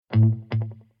These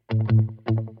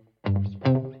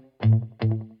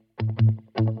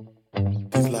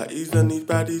ladies and these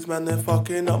baddies, man, they're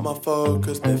fucking up my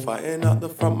focus. They're fighting out the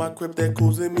front my crib, they're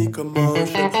causing me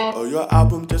commotion. Oh, your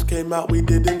album just came out, we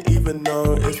didn't even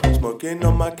notice. Smoking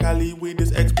on my Cali weed,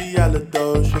 this XP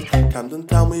Aladocious. Camden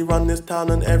Town, we run this town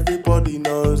and everybody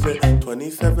knows it.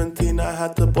 2017, I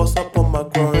had to boss up on my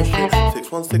grown shit.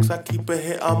 616, I keep a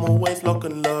hit, I'm always lock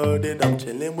and loaded. I'm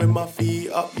chilling with my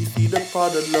feet up, you see the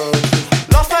Prada lotion.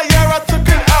 Last year I took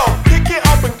an L, pick it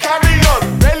up and carry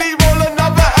on. Really roll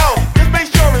another L, just make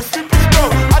sure it's super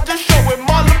strong. I just shot with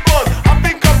Marlon Bond, I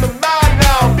think I'm the man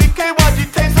now. BK, why'd you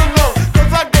take so long?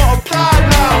 Cause I got a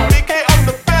plan now. BK, I'm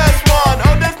the best one,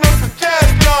 oh there's no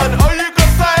suggestion. Oh you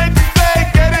got something to say,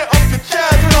 get it off your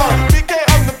chest, son. BK,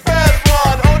 I'm the best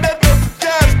one, oh there's no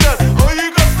suggestion. Oh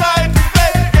you got something to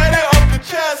say, get it off your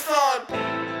chest, son.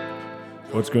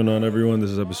 What's going on, everyone? This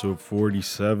is episode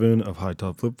 47 of High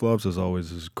Top Flip Flops. As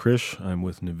always, this is Krish. I'm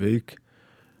with Nivek.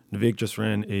 Nivek just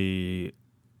ran a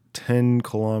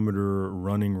 10-kilometer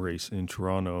running race in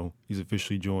Toronto. He's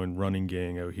officially joined Running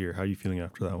Gang out here. How are you feeling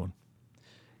after that one?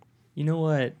 You know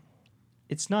what?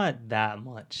 It's not that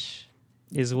much,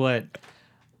 is what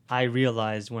I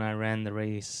realized when I ran the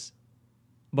race.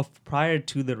 But prior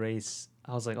to the race,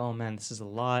 I was like, oh man, this is a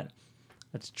lot.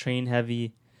 Let's train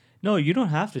heavy. No, you don't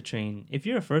have to train. If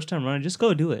you're a first-time runner, just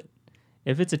go do it.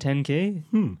 If it's a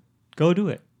 10K, go do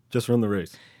it. Just run the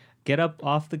race. Get up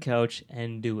off the couch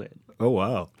and do it. Oh,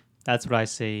 wow. That's what I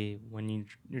say when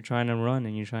you're trying to run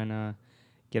and you're trying to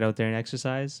get out there and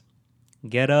exercise.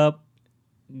 Get up,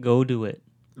 go do it.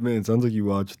 Man, it sounds like you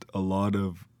watched a lot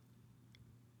of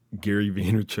Gary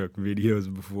Vaynerchuk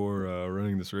videos before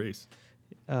running this race.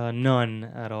 None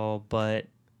at all, but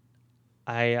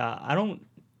I don't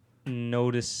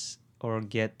notice or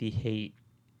get the hate.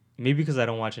 Maybe because I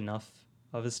don't watch enough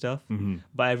of his stuff,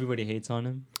 but everybody hates on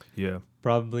him. Yeah.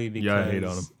 Probably because... Yeah, I hate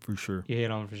on him, for sure. You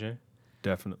hate on him for sure?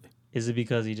 Definitely. Is it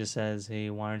because he just says, hey,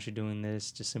 why aren't you doing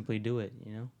this? Just simply do it,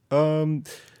 you know?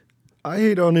 I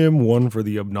hate on him, one, for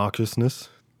the obnoxiousness.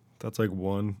 That's like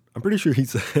one. I'm pretty sure he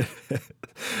said,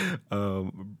 a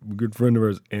good friend of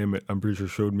ours, Amit, I'm pretty sure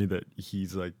showed me that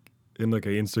he's like, in like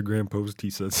an Instagram post, he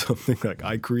said something like,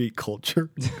 I create culture.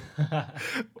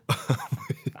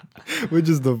 Which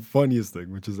is the funniest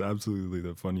thing, which is absolutely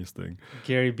the funniest thing.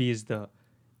 Gary B is the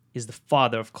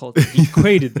father of culture. He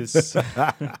created this.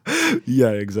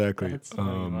 Yeah, exactly. That's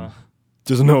funny, wow.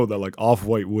 Just know that like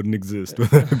Off-White wouldn't exist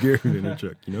without Gary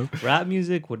Vaynerchuk, you know? Rap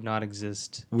music would not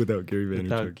exist Without Gary Vaynerchuk.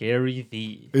 without Gary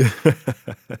V.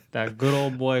 That good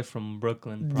old boy from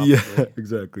Brooklyn, probably. Yeah,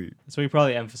 exactly. That's what he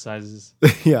probably emphasizes.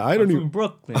 Yeah, I don't I'm even... from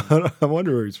Brooklyn. I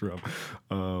wonder where he's from.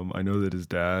 I know that his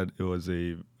dad was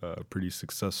a pretty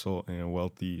successful and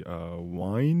wealthy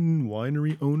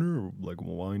winery owner, or like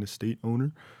wine estate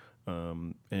owner.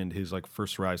 And his like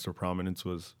first rise to prominence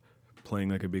was playing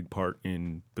like a big part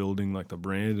in building like the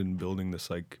brand and building this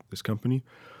company.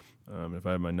 If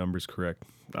I have my numbers correct,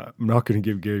 I'm not going to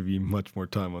give Gary Vee much more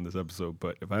time on this episode,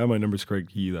 but if I have my numbers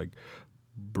correct, he like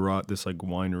brought this like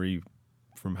winery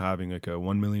from having like a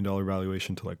 $1 million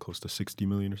valuation to like close to 60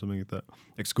 million or something like that,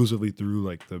 exclusively through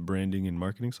like the branding and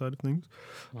marketing side of things.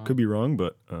 Wow. Could be wrong,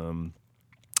 but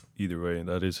either way,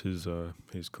 that is his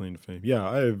claim to fame.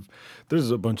 Yeah,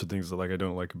 there's a bunch of things that like I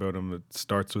don't like about him. It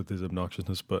starts with his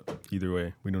obnoxiousness, but either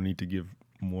way, we don't need to give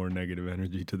more negative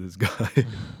energy to this guy.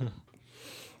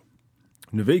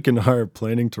 Nivek and I are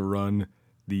planning to run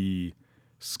the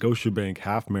Scotiabank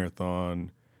Half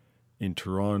Marathon in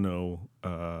Toronto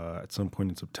at some point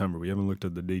in September. We haven't looked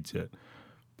at the dates yet,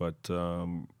 but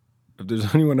if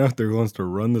there's anyone out there who wants to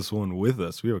run this one with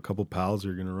us, we have a couple pals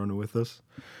who are going to run it with us.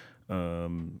 If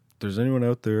there's anyone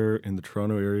out there in the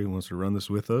Toronto area who wants to run this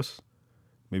with us,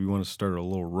 maybe want to start a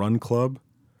little run club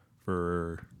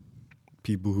for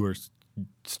people who are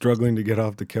struggling to get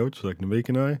off the couch, like Nivek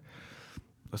and I,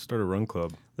 let's start a run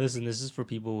club. Listen, this is for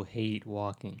people who hate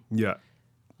walking. Yeah.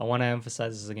 I want to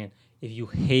emphasize this again. If you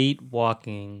hate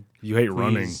walking, you hate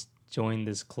running, join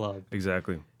this club.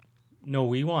 Exactly. No,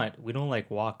 we don't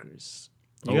like walkers.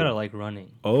 You gotta like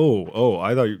running. Oh,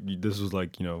 I thought this was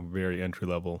like, very entry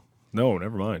level. No,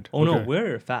 never mind. Oh, okay. No,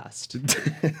 we're fast.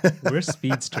 We're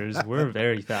speedsters. We're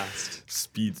very fast.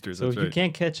 Speedsters, so that's right. So if you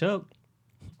can't catch up,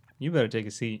 you better take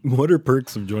a seat. What are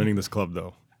perks of joining this club,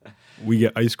 though? We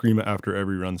get ice cream after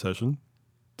every run session.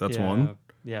 That's one.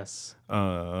 Yes.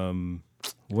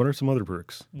 What are some other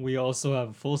perks? We also have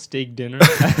a full steak dinner.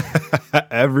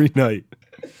 Every night.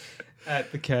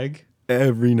 At the Keg.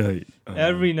 Every night.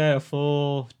 Every night, a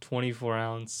full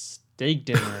 24-ounce steak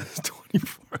dinner.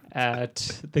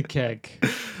 at the keg.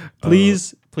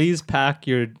 Please pack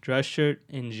your dress shirt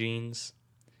and jeans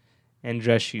and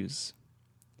dress shoes.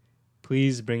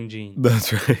 Please bring jeans.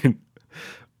 That's right.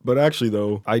 But actually,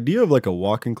 though, idea of like a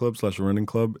walking club / running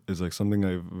club is like something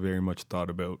I've very much thought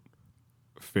about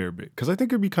a fair bit. Because I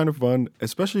think it'd be kind of fun,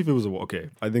 especially if it was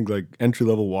I think like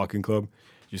entry-level walking club,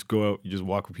 you just go out, you just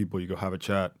walk with people, you go have a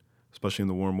chat, especially in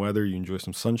the warm weather, you enjoy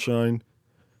some sunshine,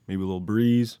 maybe a little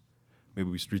breeze. Maybe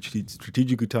we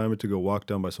strategically time it to go walk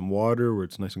down by some water where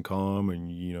it's nice and calm and,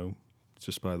 it's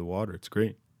just by the water. It's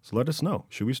great. So let us know.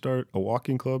 Should we start a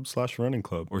walking club / running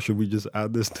club? Or should we just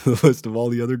add this to the list of all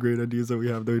the other great ideas that we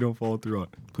have that we don't follow through on?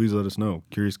 Please let us know.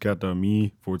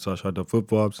 CuriousCat.me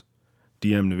 /hot.flipflops.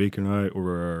 DM Navik and I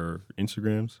or our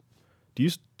Instagrams. Do you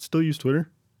still use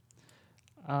Twitter?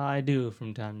 I do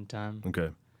from time to time. Okay.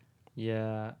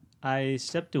 Yeah. I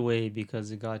stepped away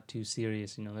because it got too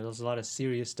serious. There was a lot of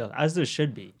serious stuff, as there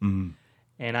should be. Mm-hmm.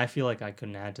 And I feel like I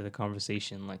couldn't add to the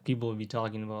conversation. Like, people would be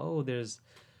talking about, there's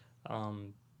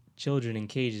children in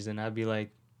cages. And I'd be like,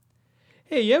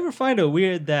 hey, you ever find it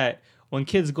weird that when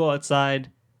kids go outside,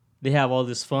 they have all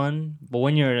this fun, but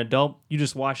when you're an adult, you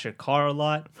just wash your car a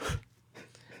lot?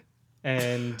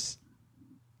 And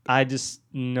I just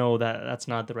know that that's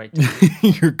not the right time.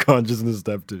 Your consciousness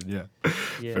stepped in, yeah.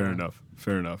 Yeah.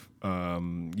 Fair enough.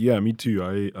 Yeah, me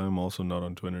too. I'm also not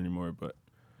on Twitter anymore, but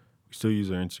we still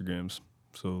use our Instagrams.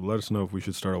 So let us know if we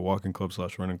should start a walking club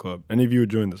 / running club. Any of you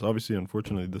would join this. Obviously,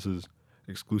 unfortunately, this is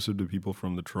exclusive to people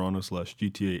from the Toronto /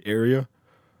 GTA area,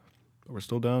 but we're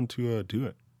still down to do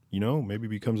it. Maybe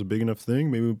it becomes a big enough thing.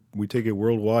 Maybe we take it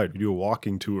worldwide. We do a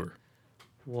walking tour.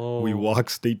 Whoa. We walk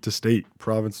state to state,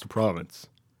 province to province.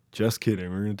 Just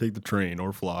kidding. We're going to take the train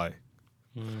or fly.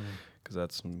 Because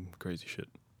that's some crazy shit.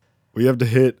 We have to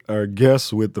hit our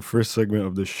guests with the first segment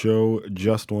of the show,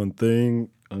 Just One Thing,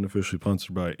 unofficially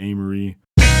sponsored by Amory.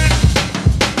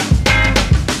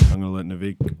 I'm going to let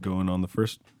Navik go in on the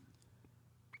first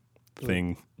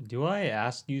thing. Do I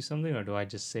ask you something or do I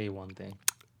just say one thing?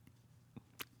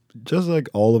 Just like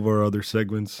all of our other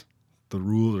segments, the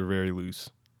rules are very loose.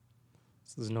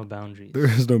 So there's no boundaries. There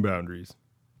is no boundaries.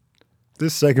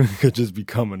 This segment could just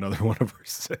become another one of our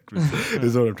segments,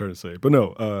 is what I'm trying to say. But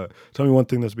no, tell me one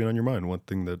thing that's been on your mind, one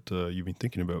thing that you've been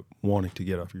thinking about, wanting to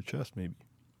get off your chest, maybe.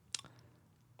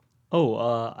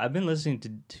 I've been listening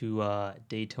to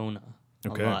Daytona a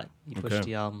lot. He pushed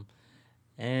the album,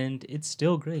 and it's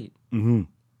still great. Mm-hmm.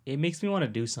 It makes me want to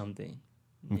do something.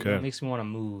 It makes me want to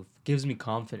move. Gives me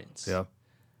confidence. Yeah.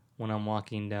 When I'm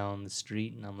walking down the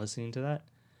street and I'm listening to that,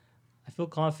 I feel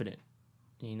confident.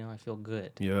 I feel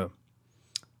good. Yeah.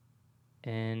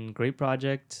 And great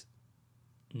project.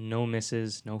 No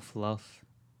misses, no fluff.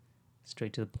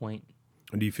 Straight to the point.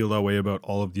 And do you feel that way about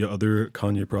all of the other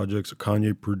Kanye projects?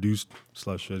 Kanye produced /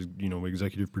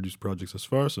 executive produced projects thus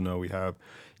far. So now we have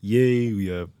Ye, we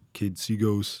have Kid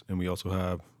Sigos, and we also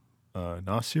have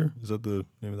Nasir. Is that the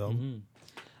name of the album? Mm-hmm.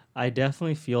 I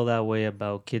definitely feel that way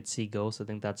about Kid See Ghost. I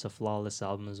think that's a flawless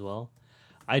album as well.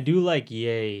 I do like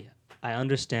Ye. I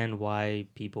understand why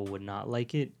people would not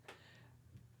like it.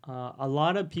 A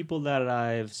lot of people that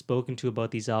I've spoken to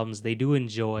about these albums, they do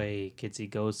enjoy Kid See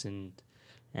Ghost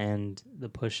and the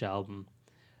Push album.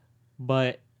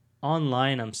 But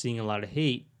online, I'm seeing a lot of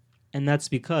hate, and that's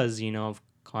because, of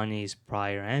Kanye's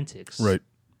prior antics. Right.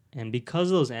 And because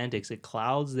of those antics, it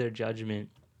clouds their judgment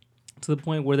to the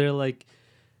point where they're like,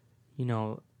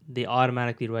 they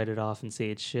automatically write it off and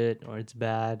say it's shit or it's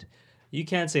bad. You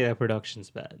can't say that production's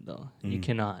bad, though. You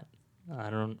cannot.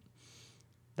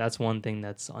 That's one thing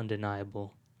that's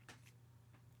undeniable.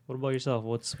 What about yourself?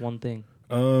 What's one thing?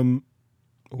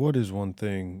 What is one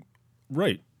thing?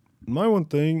 Right. My one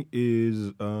thing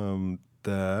is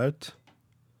that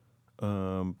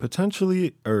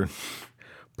potentially or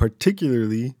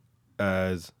particularly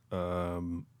as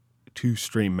two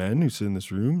straight men who sit in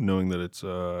this room, knowing that it's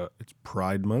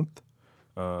Pride Month,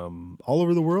 all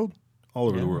over the world,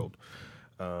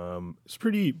 it's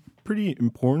pretty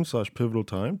important / pivotal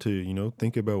time to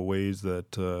think about ways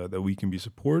that we can be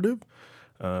supportive.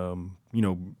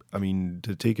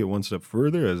 To take it one step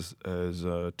further as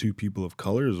two people of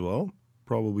color as well,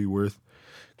 probably worth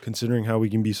considering how we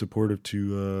can be supportive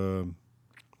to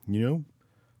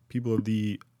people of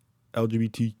the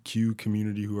LGBTQ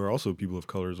community who are also people of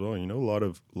color as well. A lot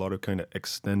of kind of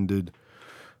extended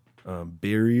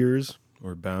barriers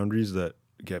or boundaries that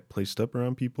get placed up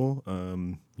around people,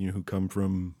 who come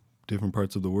from different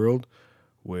parts of the world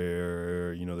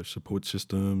where, their support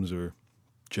systems or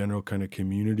general kind of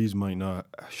communities might not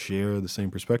share the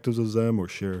same perspectives as them or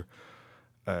share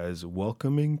as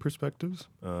welcoming perspectives.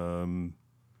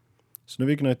 So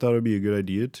Navik and I thought it would be a good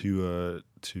idea to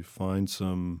find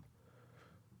some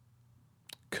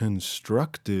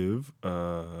constructive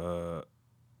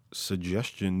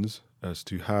suggestions as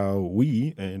to how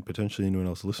we, and potentially anyone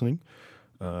else listening,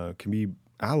 can be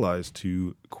allies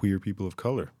to queer people of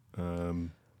color.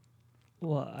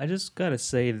 Well, I just gotta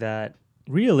say that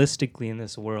realistically in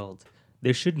this world,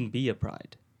 there shouldn't be a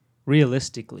pride.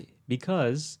 Realistically,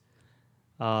 because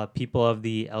people of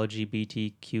the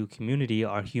LGBTQ community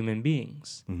are human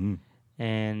beings. Mm-hmm.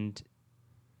 And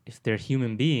if they're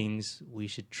human beings, we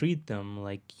should treat them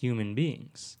like human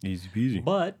beings. Easy peasy.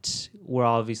 But we're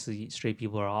obviously, straight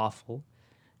people are awful.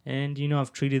 And,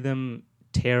 I've treated them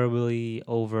terribly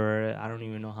over, I don't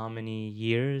even know how many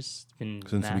years. It's been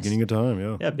Since the beginning of time,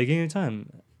 yeah. Yeah, beginning of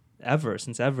time.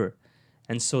 Since ever.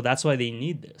 And so that's why they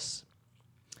need this.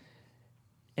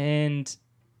 And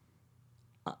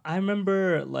I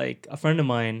remember, like, a friend of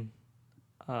mine,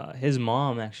 his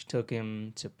mom actually took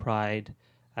him to Pride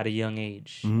at a young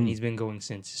age. Mhm. And he's been going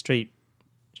since. Straight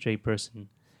person.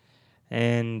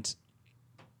 And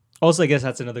also, I guess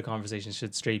that's another conversation.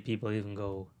 Should straight people even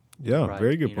go? Yeah, Pride,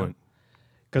 very good point.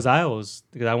 Because I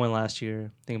went last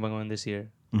year, thinking about going this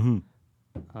year.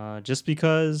 Mm-hmm. Just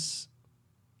because,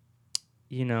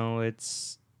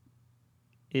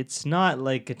 it's not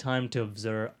like a time to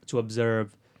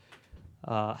observe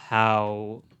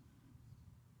how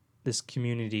this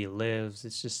community lives.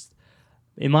 It's just,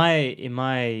 in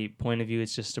my point of view,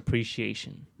 it's just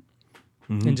appreciation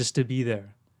Mm-hmm. and just to be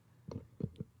there.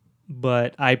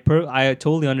 But I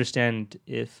totally understand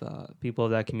if people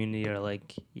of that community are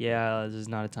like, yeah, this is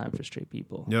not a time for straight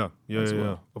people. Yeah, as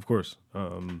well. of course.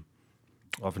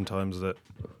 Oftentimes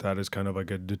that is kind of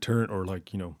like a deterrent, or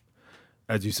like,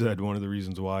 as you said, one of the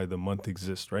reasons why the month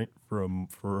exists, right?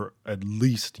 For at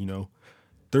least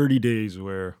 30 days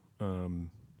where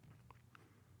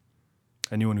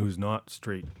anyone who's not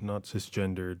straight, not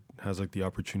cisgendered, has like the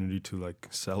opportunity to like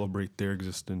celebrate their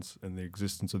existence and the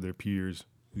existence of their peers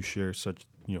who share such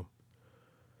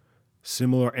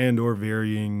similar and or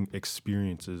varying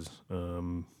experiences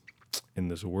in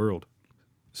this world.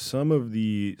 Some of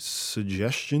the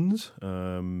suggestions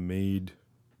made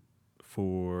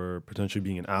for potentially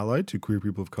being an ally to queer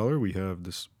people of color, we have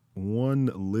this one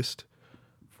list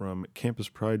from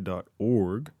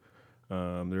campuspride.org.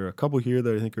 There are a couple here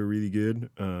that I think are really good.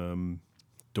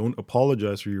 Don't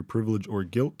apologize for your privilege or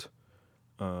guilt,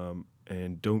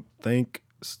 and don't thank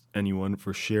anyone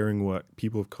for sharing what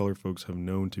people of color folks have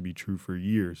known to be true for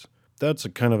years. That's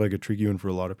kind of like a tricky one for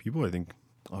a lot of people. I think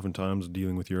oftentimes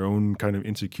dealing with your own kind of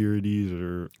insecurities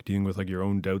or dealing with like your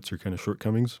own doubts or kind of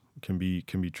shortcomings can be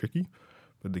tricky.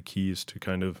 But the key is to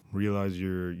kind of realize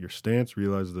your stance,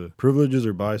 realize the privileges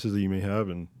or biases that you may have,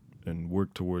 and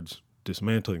work towards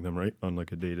dismantling them, right, on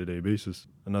like a day-to-day basis.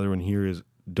 Another one here is,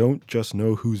 don't just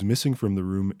know who's missing from the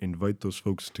room, invite those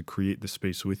folks to create the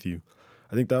space with you.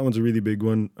 I think that one's a really big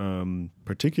one,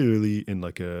 particularly in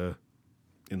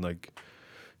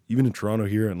even in Toronto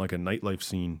here, and like a nightlife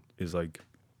scene is like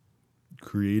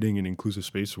creating an inclusive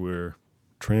space where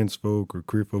trans folk or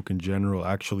queer folk in general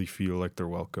actually feel like they're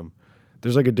welcome.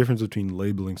 There's like a difference between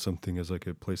labeling something as like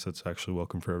a place that's actually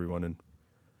welcome for everyone and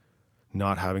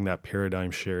not having that paradigm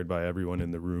shared by everyone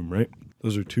in the room, right?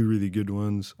 Those are two really good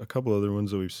ones. A couple other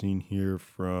ones that we've seen here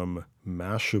from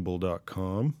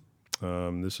Mashable.com.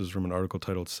 This is from an article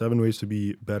titled 7 Ways to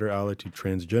Be Better Ally to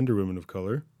Transgender Women of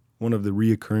Color. One of the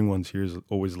reoccurring ones here is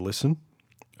always listen.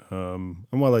 And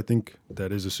while I think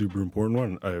that is a super important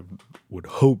one, I would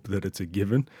hope that it's a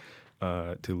given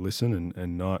to listen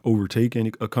and not overtake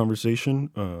a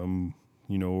conversation,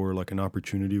 or like an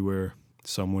opportunity where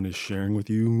someone is sharing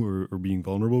with you or being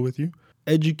vulnerable with you.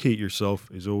 Educate yourself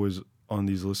is always on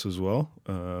these lists as well.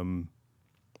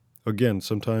 Again,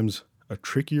 sometimes a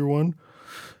trickier one,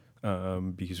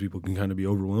 because people can kind of be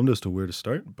overwhelmed as to where to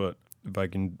start. But if I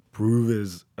can prove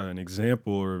as an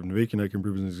example, or if Navik and I can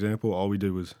prove as an example, all we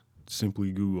did was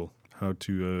simply Google how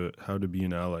to be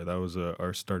an ally. That was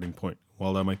our starting point.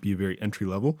 While that might be a very entry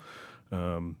level,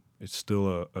 it's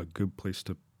still a good place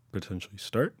to potentially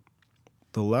start.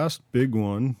 The last big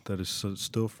one that is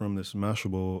still from this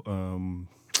Mashable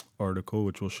article,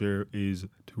 which we'll share, is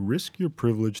to risk your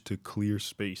privilege to clear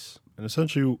space. And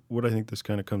essentially what I think this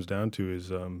kind of comes down to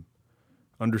is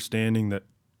understanding that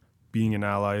being an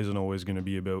ally isn't always going to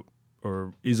be about,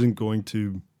 or isn't going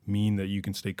to mean that you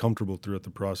can stay comfortable throughout the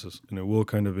process. And it will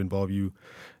kind of involve you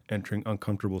entering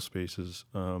uncomfortable spaces.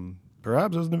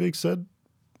 Perhaps, as Navik said,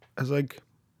 as like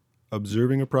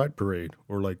observing a pride parade,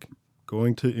 or like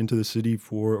going into the city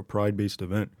for a pride-based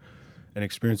event and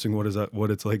experiencing what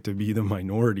it's like to be the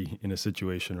minority in a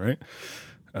situation, right?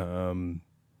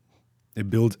 it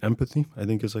builds empathy. I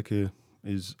think is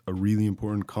a really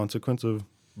important consequence of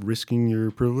risking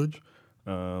your privilege,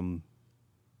 and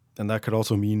that could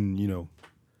also mean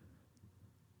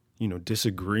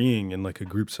disagreeing in like a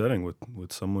group setting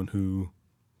with someone who,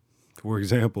 for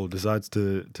example, decides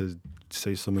to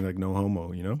say something like no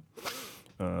homo.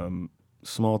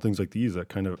 Small things like these that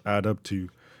kind of add up to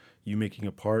you making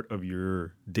a part of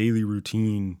your daily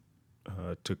routine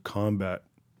to combat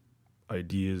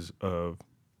ideas of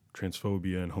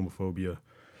transphobia and homophobia.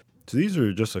 So these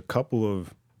are just a couple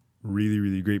of really,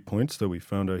 really great points that we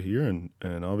found out here, and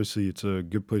obviously it's a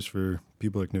good place for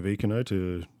people like Nivek and I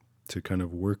to kind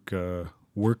of work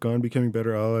on becoming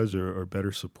better allies or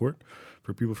better support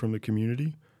for people from the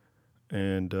community.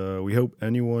 And we hope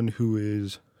anyone who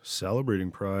is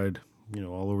celebrating Pride,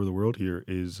 all over the world here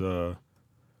is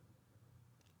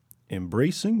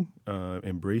embracing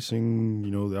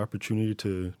the opportunity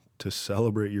to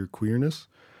celebrate your queerness.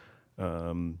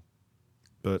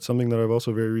 But something that I've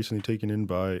also very recently taken in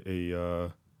by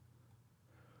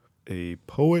a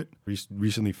poet.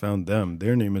 Recently found them.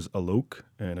 Their name is Alok,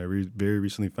 and I very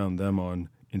recently found them on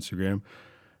Instagram.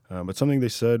 But something they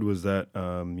said was that,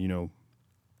 on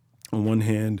one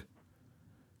hand,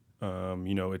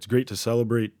 it's great to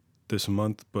celebrate this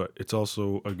month, but it's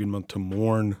also a good month to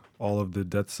mourn all of the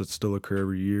deaths that still occur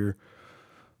every year,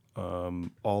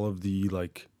 all of the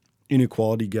like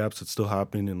inequality gaps that still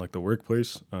happen in like the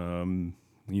workplace.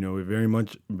 It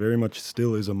very much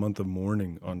still is a month of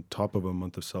mourning on top of a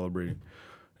month of celebrating,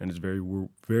 and it's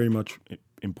very much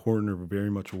important or very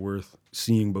much worth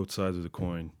seeing both sides of the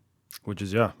coin, which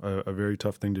is a very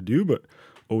tough thing to do, but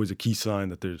always a key sign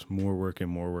that there's more work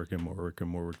and more work and more work and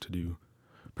more work to do,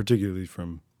 particularly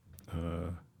from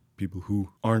people who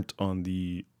aren't on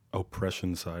the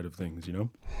oppression side of things,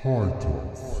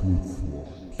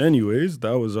 Anyways,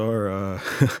 that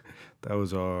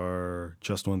was our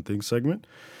Just One Thing segment.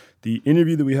 The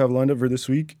interview that we have lined up for this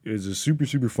week is a super,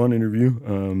 super fun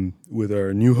interview with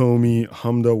our new homie,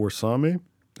 Hamda Warsame.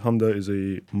 Hamda is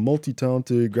a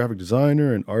multi-talented graphic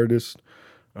designer and artist.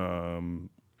 If I'm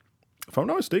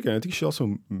not mistaken, I think she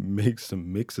also makes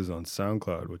some mixes on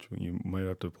SoundCloud, which you might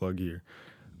have to plug here.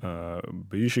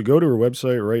 But you should go to her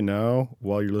website right now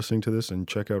while you're listening to this and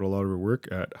check out a lot of her work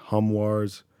at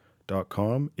hamwarz.com,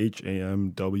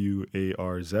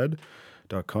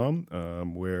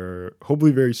 HAMWARZ.com, where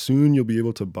hopefully very soon you'll be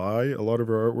able to buy a lot of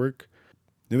her artwork.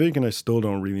 Nivek and I still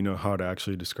don't really know how to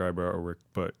actually describe her artwork,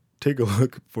 but take a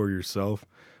look for yourself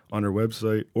on her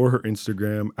website or her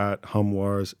Instagram at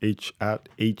hamwarz, at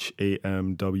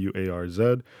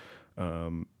HAMWARZ.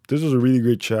 This was a really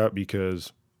great chat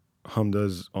because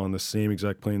Hamda's on the same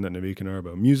exact plane that Nivek and I are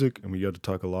about music, and we got to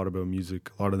talk a lot about music,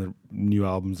 a lot of the new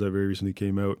albums that very recently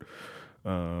came out.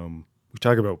 We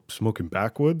talk about Smoking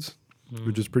Backwoods,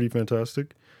 which is pretty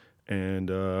fantastic, and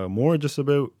more just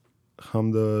about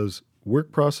Hamda's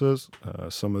work process,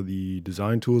 some of the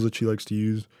design tools that she likes to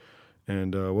use,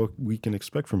 and what we can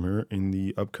expect from her in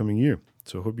the upcoming year.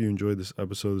 So I hope you enjoyed this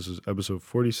episode. This is episode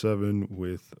 47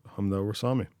 with Hamda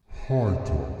Warsame.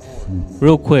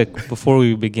 Real quick, before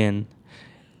we begin,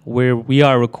 we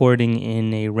are recording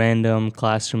in a random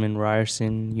classroom in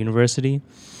Ryerson University,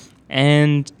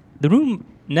 and the room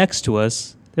next to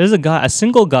us, there's a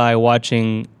single guy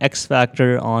watching X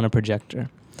Factor on a projector.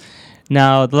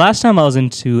 Now, the last time I was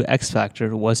into X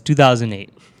Factor was 2008.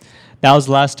 That was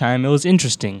the last time. It was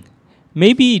interesting.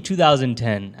 Maybe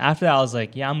 2010. After that, I was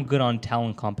like, I'm good on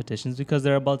talent competitions because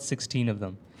there are about 16 of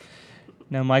them.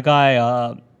 Now, my guy,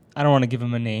 I don't want to give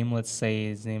him a name. Let's say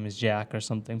his name is Jack or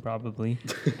something, probably.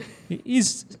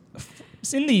 He's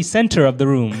in the center of the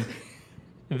room,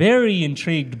 very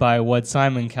intrigued by what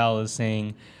Simon Cowell is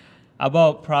saying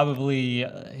about probably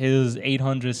his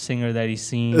 800th singer that he's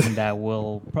seen that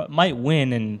might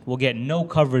win and will get no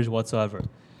coverage whatsoever.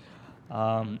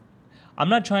 I'm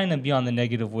not trying to be on the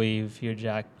negative wave here,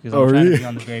 Jack, because I'm trying to be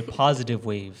on the very positive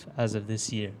wave as of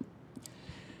this year.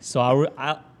 So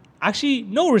I actually,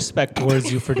 no respect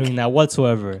towards you for doing that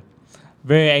whatsoever.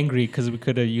 Very angry because we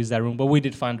could have used that room, but we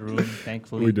did find a room,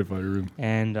 thankfully. We did find a room.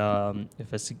 And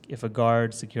if a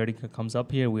guard security comes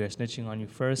up here, we are snitching on you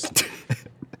first.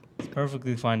 It's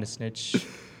perfectly fine to snitch.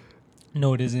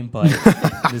 No, it isn't, but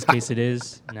in this case it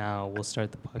is. Now we'll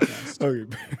start the podcast.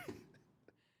 Okay.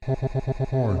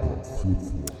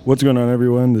 What's going on,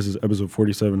 everyone? This is episode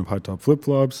 47 of Hot Top Flip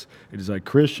Flops. It is like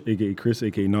Chris,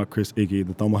 aka Not Chris, aka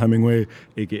the Thelma Hemingway,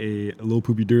 aka Lil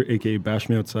Poopy Dirt, aka Bash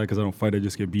Me Outside because I don't fight, I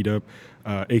just get beat up,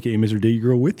 aka Mr. Day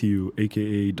Girl with you,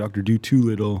 aka Dr. Do Too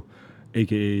Little,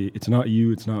 aka It's Not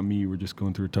You, It's Not Me. We're just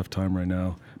going through a tough time right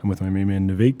now. I'm with my main man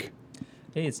Nivek.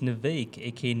 Hey, it's Nivake,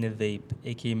 aka Nivape,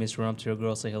 aka Mr. Run Up to Your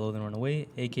Girl, Say Hello, Then Run Away,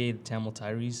 aka the Tamil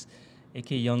Tyrese,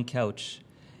 aka Young Couch.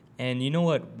 And you know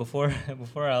what? Before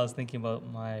before I was thinking about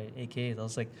my AKAs, I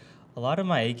was like, a lot of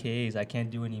my AKAs I can't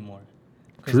do anymore.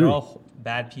 Because they're True. all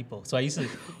bad people. So I used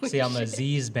to say I'm a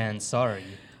Z's band, sorry.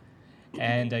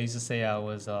 And I used to say I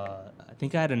was, I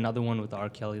think I had another one with R.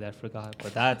 Kelly that I forgot.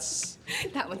 But that's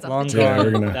That one's long off the Yeah, gone.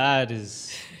 we're gonna- That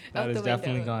is Out the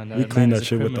definitely window. gone. We Man clean is that a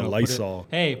shit with the criminal. Put it- Lysol.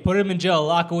 Hey, put him in jail,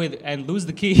 lock away, and lose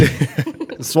the key.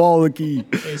 Swallow the key.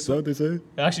 Is that what they say?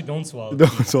 Actually, don't swallow. No,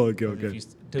 swallow the key. If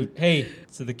Okay. you hey,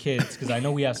 to the kids, because I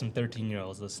know we have some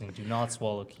 13-year-olds listening. Do not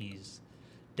swallow keys.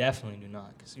 Definitely do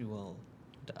not, because you will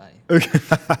die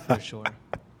for sure.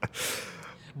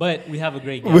 But we have a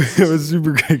great We guest. have a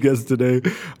super great guest today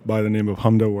by the name of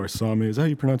Hamda Warsame. Is that how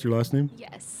you pronounce your last name?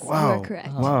 Yes, Wow. you are correct.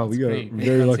 Oh, Wow, we that's got great. Great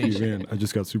very lucky, pronunciation. man. I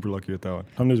just got super lucky with that one.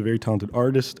 Hamda's a very talented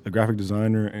artist, a graphic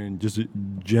designer, and just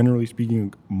generally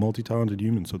speaking, a multi-talented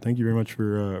human. So thank you very much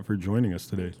for joining us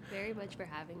today. Very much for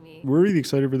having me. We're really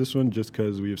excited for this one just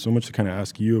because we have so much to kind of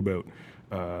ask you about.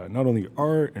 Not only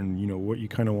art and what you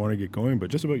kind of want to get going, but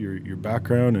just about your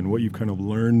background and what you've kind of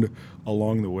learned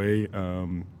along the way.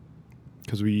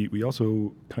 Because we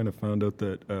also kind of found out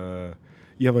that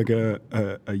you have like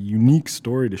a unique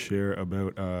story to share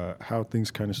about how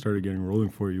things kind of started getting rolling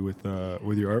for you with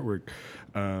your artwork.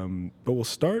 But we'll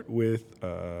start with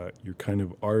your kind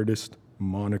of artist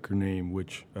moniker name,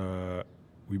 which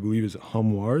we believe is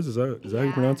Hamwars. Is that how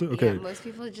you pronounce it? Okay. Yeah, most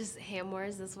people just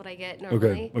Hamwars. That's what I get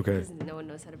normally. okay. Because no one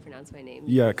knows how to pronounce my name.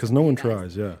 Yeah, because no one You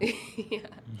guys. tries. Yeah. Yeah.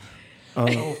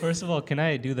 Oh, first of all, can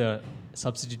I do the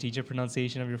substitute teacher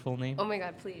pronunciation of your full name? Oh my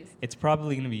God, please. It's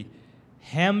probably going to be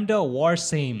Hamda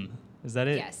Warsame. Is that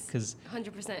it? Yes. Because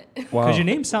 100%. Wow. your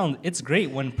name sounds, it's great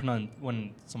when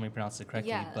somebody pronounces it correctly,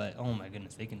 Yeah. but oh my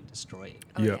goodness, they can destroy it.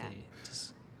 Oh, Yeah. yeah. They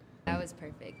just- That was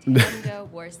perfect. Hamda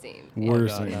Warsim. oh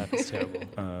Worse God, thing. that's terrible.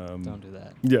 Don't do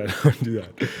that. Yeah, don't do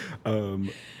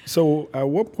that. So, at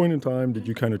what point in time did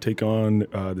you kind of take on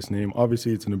this name?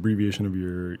 Obviously, it's an abbreviation of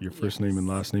your first name and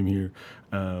Yes. last name here.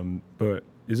 But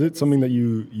is it something that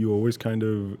you always kind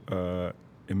of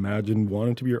imagined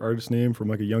wanting to be your artist name from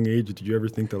like a young age? Did you ever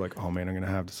think that like, oh man, I'm gonna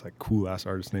have this like cool ass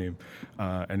artist name,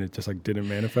 and it just like didn't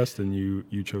manifest, and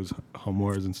you chose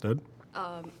Hamwars instead?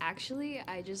 Actually,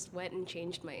 I just went and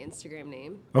changed my Instagram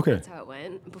name. Okay. That's how it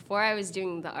went. Before I was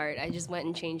doing the art, I just went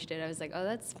and changed it. I was like, oh,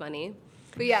 that's funny.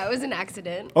 But yeah, it was an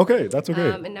accident. Okay, that's okay.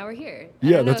 And now we're here. Yeah,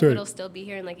 I don't know that's if right. it'll still be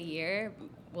here in like a year.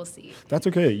 We'll see. That's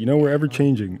okay. We're ever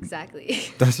changing. Exactly.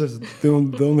 That's just the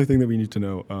only thing that we need to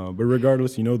know. But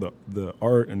regardless, the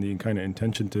art and the kind of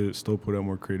intention to still put out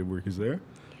more creative work is there.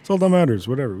 That's all that matters.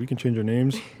 Whatever. We can change our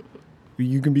names.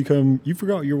 You can become. You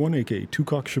forgot your one AK,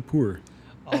 Tukak Shapoor.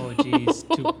 Oh, jeez.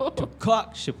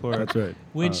 Tukak Shapoor. That's right.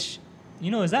 Which,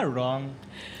 is that wrong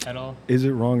at all? Is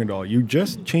it wrong at all? You're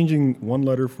just changing one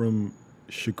letter from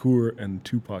Shakur and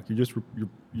Tupac. You're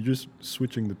just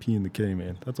switching the P and the K,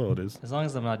 man. That's all it is. As long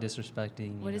as I'm not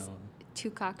disrespecting, What is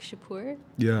Tukak Shapoor?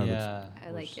 Yeah. that's- Yeah.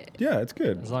 I like it. Yeah, it's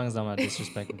good. As long as I'm not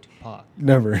disrespecting Tupac.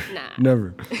 Never. Nah.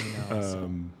 Never. So-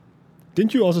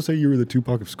 Didn't you also say you were the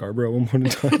Tupac of Scarborough at one point in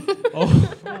time?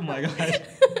 oh my God.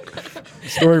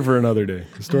 Story for another day.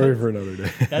 Story for another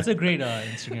day. That's a great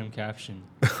Instagram caption.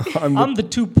 I'm I'm the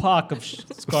Tupac of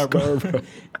Scarborough. Scarborough.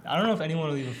 I don't know if anyone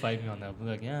will even fight me on that. But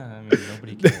like, yeah, I mean,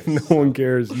 nobody cares. No one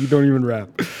cares. You don't even rap.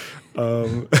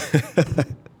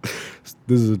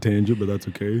 This is a tangent, but that's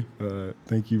okay.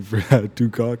 Thank you for that,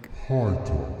 Tupac.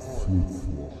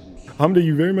 Hamda,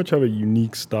 you very much have a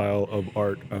unique style of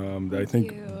art that I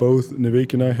think you. both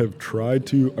Nivek and I have tried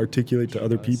to articulate to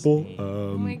other people.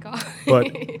 Oh my God. But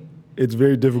it's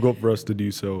very difficult for us to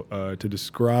do so, to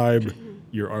describe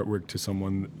your artwork to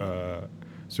someone.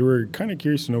 So we're kind of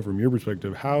curious to know from your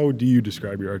perspective, how do you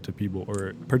describe your art to people,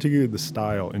 or particularly the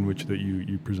style in which that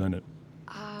you present it?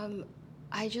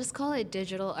 I just call it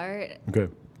digital art. Okay.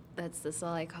 That's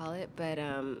all I call it. But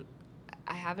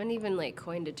I haven't even like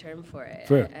coined a term for it.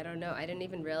 Fair. I don't know. I didn't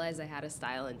even realize I had a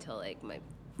style until like my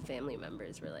family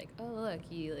members were like, "Oh, look,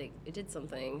 you did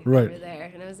something Right. over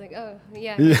there," and I was like, "Oh,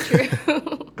 yeah, Yeah. true."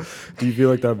 Do you feel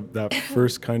like that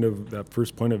first point of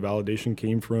validation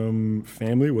came from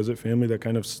family? Was it family that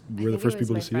kind of were the first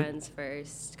people to see my it? friends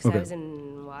first, because Okay. I was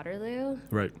in Waterloo.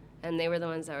 Right. And they were the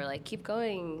ones that were like, keep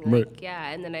going. Right. Like, yeah.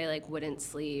 And then I like wouldn't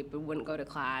sleep, wouldn't go to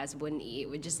class, wouldn't eat.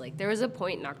 Would just like, there was a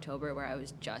point in October where I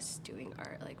was just doing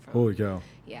art, like from, Holy cow.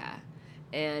 yeah.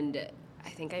 And I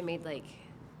think I made like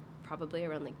probably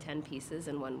around like 10 pieces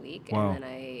in 1 week. Wow. And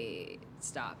then I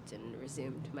stopped and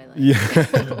resumed my life.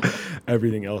 Yeah.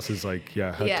 Everything else is like,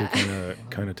 had Yeah. to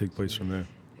kind of take place from there.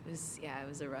 It it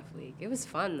was a rough week. It was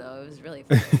fun though. It was really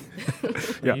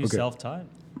fun. Are you self-taught?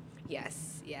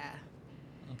 Yes, yeah.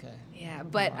 Okay. Yeah,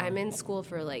 but I'm in school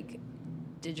for like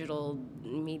digital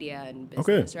media and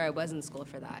business, or I was in school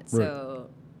for that. So,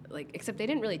 like, except they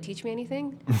didn't really teach me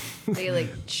anything. They like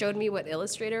showed me what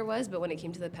Illustrator was, but when it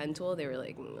came to the pen tool, they were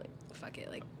like fuck it,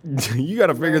 like. You got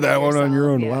to figure that one on your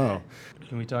own. Yeah. Wow.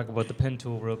 Can we talk about the pen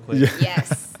tool real quick?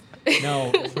 Yes.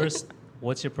 No, first,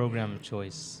 what's your program of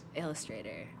choice?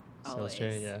 Illustrator. It's Always.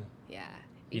 Illustrator, yeah. Yeah.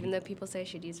 Even though people say I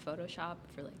should use Photoshop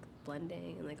for like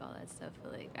blending and like all that stuff,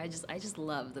 but like I just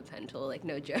love the pen tool, like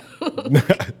no joke.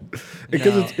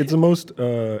 Because it's the most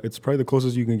it's probably the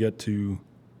closest you can get to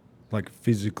like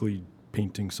physically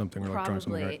painting something or like drawing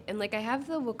something, right? And like I have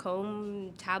the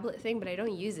Wacom tablet thing, but I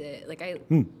don't use it. Like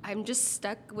I'm just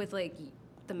stuck with like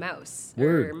the mouse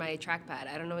or my trackpad.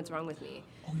 I don't know what's wrong with me.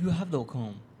 Oh, you have the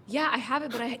Wacom. Yeah, I have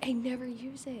it, but I never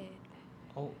use it.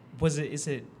 Oh, is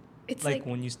it It's like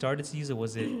when you started to use it,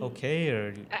 was it okay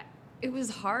or? It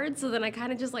was hard, so then I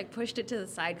kind of just like pushed it to the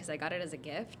side because I got it as a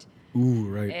gift. Ooh,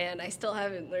 right. And I still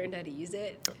haven't learned how to use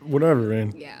it. Whatever,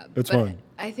 man. Yeah. It's but fine.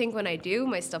 I think when I do,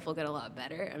 my stuff will get a lot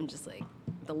better. I'm just like,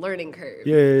 the learning curve.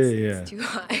 Yeah. It's too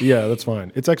high. Yeah, that's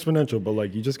fine. It's exponential, but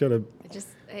like you just gotta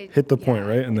hit the point,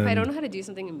 right? And then if I don't know how to do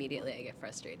something immediately, I get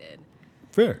frustrated.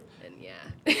 Fair. And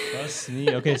yeah. Trust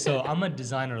me. Okay, so I'm a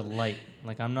designer light.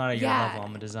 Like I'm not at your level.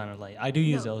 I'm a designer light. I do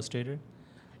use Illustrator.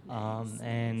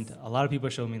 And a lot of people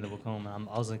showed me the Wacom, and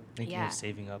I was like thinking of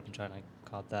saving up and trying to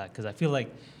cop that because I feel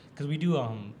like because we do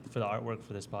for the artwork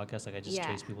for this podcast, like I just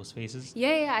trace people's faces.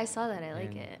 Yeah, I saw that. I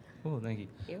like it. Oh, thank you.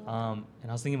 And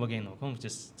I was thinking about getting the Wacom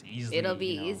just easily. It'll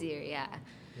be easier, yeah.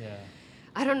 Yeah.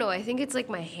 I don't know. I think it's like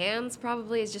my hands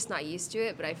probably is just not used to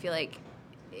it, but I feel like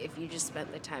if you just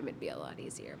spent the time, it'd be a lot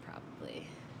easier probably.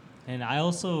 And I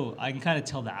can kind of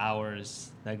tell the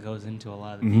hours that goes into a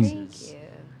lot of the pieces. Thank you.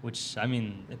 Which, I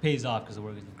mean, it pays off because the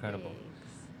work is incredible.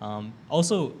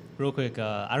 Also, real quick,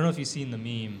 I don't know if you've seen the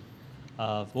meme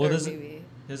of,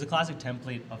 there's a classic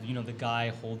template of, the guy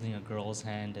holding a girl's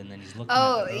hand and then he's looking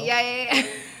at the girl. Yeah.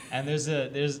 And this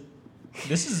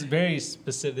is very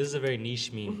specific, this is a very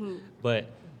niche meme, but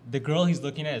the girl he's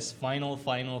looking at is final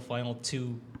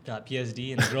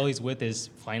 2.psd and the girl he's with is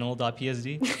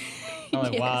final.psd. I'm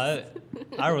like, wow,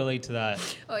 I relate to that.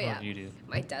 Oh, yeah. You do.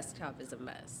 My desktop is a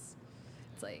mess.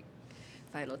 It's like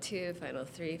final 2, final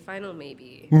 3, final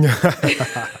maybe. Oh my god,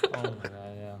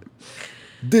 yeah.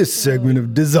 This segment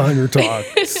of Designer Talk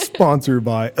sponsored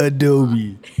by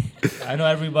Adobe. I know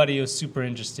everybody is super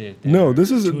interested. No, this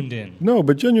is tuned in. No,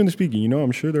 but genuinely speaking,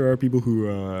 I'm sure there are people who.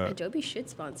 Adobe should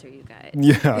sponsor you guys.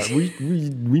 Yeah, we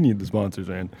need the sponsors,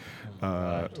 man.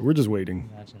 We're just waiting.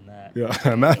 Imagine that.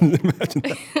 Yeah, imagine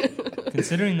that.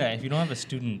 Considering that if you don't have a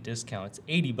student discount, it's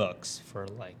 $80 for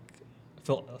like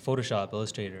Photoshop,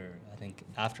 Illustrator, I think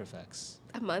After Effects.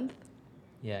 A month?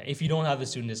 Yeah, if you don't have the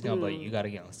student discount, but you gotta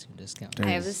get on the student discount. I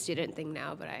have the student thing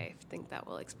now, but I think that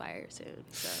will expire soon.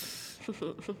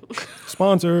 So.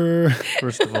 Sponsor.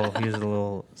 First of all, here's a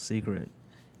little secret.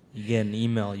 You get an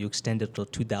email, you extend it till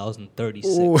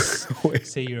 2036. Oh,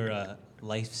 say you're a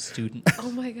life student.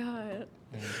 Oh my god.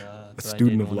 And, a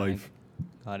student of life.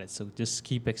 Got it. So just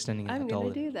keep extending it. I'm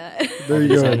gonna do that. There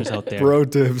you go. Out there. Pro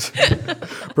tips.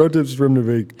 Pro tips from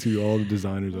Navik to all the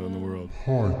designers out in the world.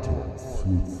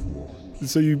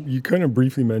 So you kind of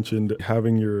briefly mentioned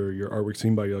having your artwork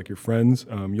seen by your friends.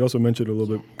 You also mentioned a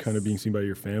little bit kind of being seen by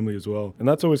your family as well. And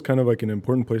that's always kind of like an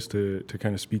important place to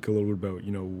kind of speak a little bit about,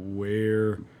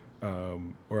 where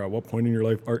or at what point in your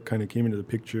life art kind of came into the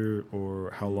picture or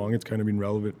how long it's kind of been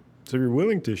relevant. So if you're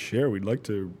willing to share, we'd like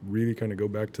to really kind of go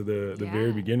back to the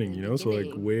very beginning, So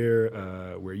like where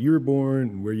you were born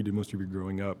and where you did most of your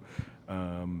growing up.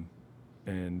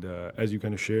 And as you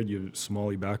kind of shared, you have a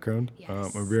Somali background.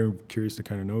 Yes. I'm very curious to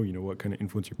kind of know, what kind of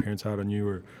influence your parents had on you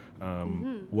or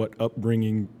what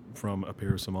upbringing from a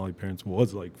pair of Somali parents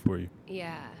was like for you.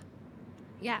 Yeah,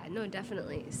 no,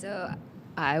 definitely. So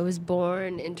I was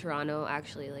born in Toronto,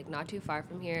 actually, like not too far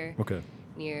from here. Okay.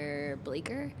 Near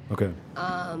Bleecker. Okay.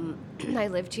 I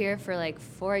lived here for like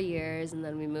 4 years, and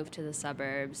then we moved to the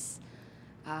suburbs.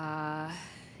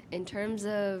 In terms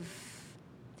of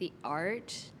the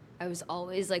art, I was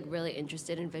always like really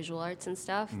interested in visual arts and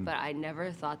stuff, but I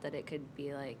never thought that it could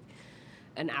be like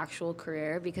an actual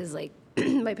career because like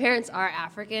my parents are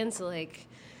African, so like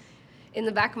in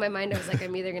the back of my mind I was like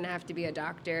I'm either gonna have to be a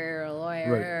doctor or a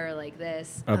lawyer or like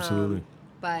this. Absolutely.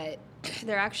 But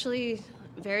they're actually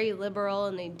very liberal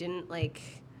and they didn't like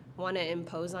want to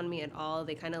impose on me at all.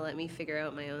 They kind of let me figure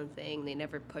out my own thing. They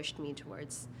never pushed me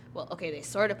towards, well, okay, they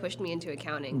sort of pushed me into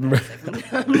accounting. But I was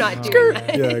like, I'm not doing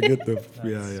that. Yeah, I get the.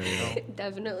 Yeah.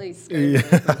 Definitely scared away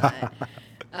from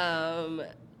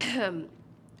that.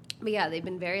 But yeah, they've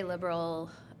been very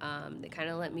liberal. They kind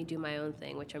of let me do my own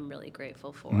thing, which I'm really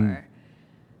grateful for.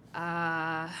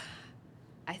 I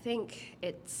think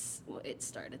it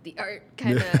started the art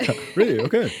kind of. Really?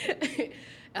 Okay.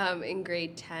 In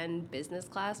grade 10 business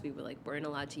class, we weren't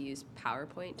allowed to use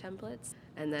PowerPoint templates,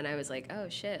 and then I was like, oh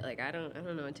shit, like I don't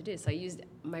know what to do. So I used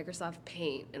Microsoft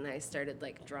Paint, and I started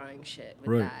like drawing shit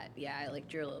with that. Yeah, I like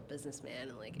drew a little businessman,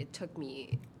 and like it took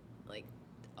me like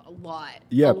a lot.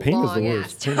 Yeah, Paint is the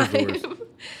worst. Paint is the worst.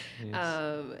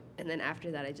 Yes. And then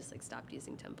after that, I just like stopped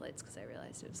using templates because I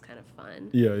realized it was kind of fun.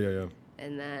 Yeah.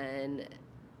 And then,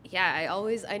 yeah,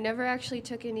 I never actually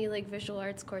took any like visual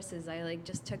arts courses. I like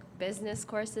just took business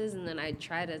courses, and then I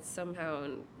try to somehow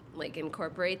like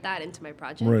incorporate that into my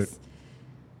projects.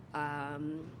 Right.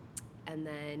 And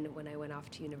then when I went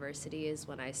off to university is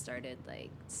when I started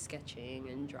like sketching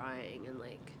and drawing, and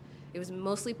like it was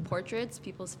mostly portraits,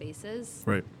 people's faces.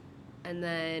 Right. And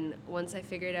then once I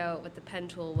figured out what the pen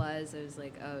tool was, I was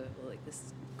like, oh, well, like this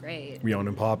is great. We on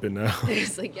and popping now. I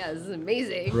was like, yeah, this is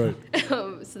amazing. Right.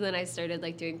 So then I started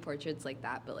like doing portraits like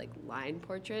that, but like line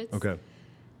portraits. Okay.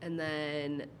 And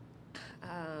then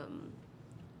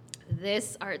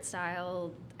this art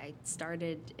style I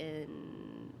started in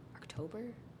October.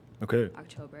 Okay.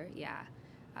 October, yeah.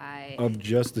 Of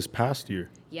just this past year.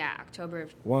 Yeah, October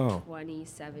of Wow.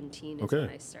 2017 is Okay. when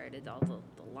I started all the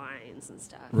lines and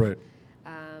stuff. Right.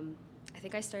 I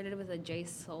think I started with a J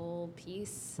Soul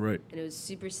piece. Right. And it was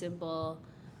super simple.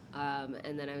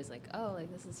 And then I was like, oh,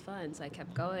 like this is fun. So I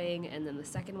kept going. And then the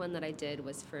second one that I did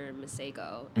was for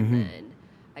Masego. And then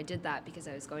I did that because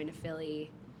I was going to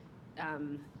Philly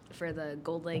for the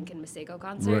Gold Link and Masego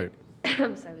concert.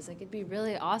 Right. So I was like, it'd be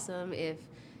really awesome if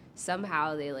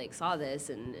somehow they like saw this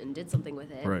and did something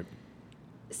with it. Right.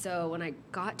 So when I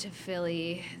got to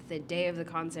Philly, the day of the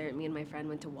concert, me and my friend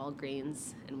went to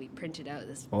Walgreens and we printed out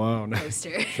this Wow. Nice.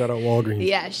 poster. Shout out Walgreens.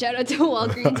 Yeah, shout out to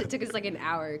Walgreens. It took us like an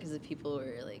hour because the people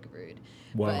were like rude.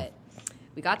 Wow. But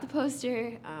we got the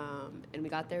poster and we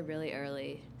got there really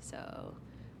early. So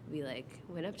we like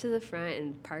went up to the front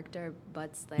and parked our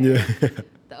butts there. Yeah.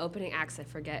 The opening acts, I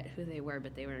forget who they were,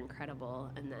 but they were incredible.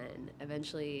 And then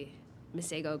eventually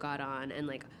Masego got on, and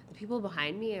like the people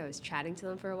behind me, I was chatting to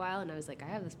them for a while, and I was like, I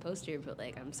have this poster, but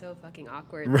like I'm so fucking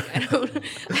awkward. Like, I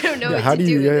don't know what to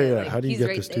do with it. Like, how do you he's get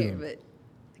right this there, to him? but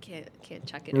I can't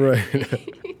chuck it.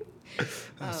 Right.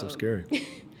 That's so scary.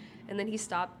 And then he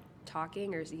stopped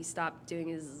talking, or he stopped doing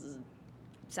his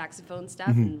saxophone stuff,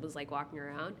 and was like walking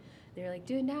around. They were like,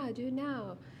 do it now.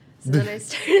 So then I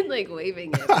started like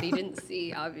waving it, but he didn't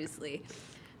see, obviously.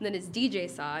 And then his DJ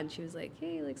saw, and she was like,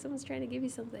 hey, like someone's trying to give you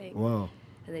something. Wow.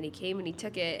 And then he came and he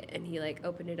took it, and he like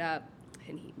opened it up,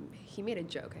 and he made a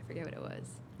joke. I forget what it was.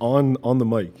 On the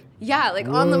mic. Yeah, like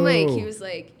on the mic, he Whoa. was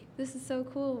like, this is so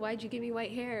cool. Why'd you give me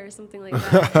white hair or something like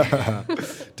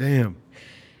that? Damn.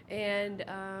 And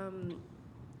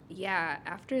yeah,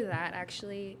 after that,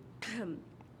 actually,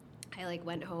 I like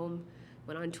went home,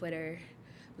 went on Twitter,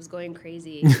 was going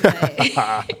crazy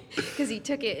because he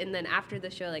took it. And then after the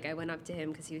show, like I went up to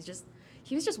him because he was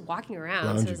just walking around.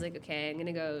 Lounging. So I was like, okay, I'm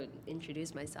gonna go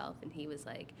introduce myself. And he was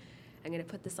like, I'm gonna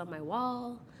put this on my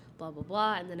wall, blah blah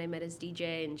blah. And then I met his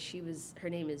DJ, and her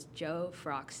name is Jo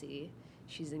Froxy.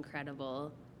 She's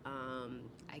incredible.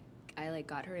 I like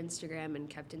got her Instagram and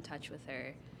kept in touch with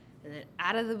her. And then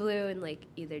out of the blue, in like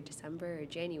either December or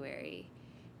January,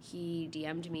 he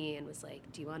DM'd me and was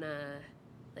like, do you wanna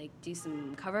like do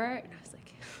some cover art? And I was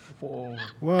like, Whoa.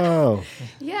 Wow.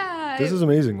 yeah. This is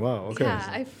amazing. Wow. Okay. Yeah,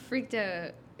 I freaked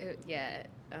out. Yeah.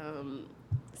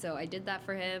 So I did that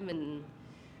for him, and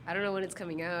I don't know when it's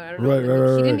coming out. I don't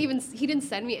know. He didn't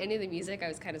send me any of the music. I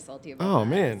was kind of salty about Oh, that. I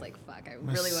man. was like, fuck, I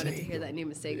really wanted to hear that new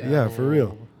Masego. Yeah, for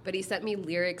real. But he sent me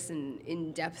lyrics and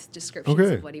in-depth descriptions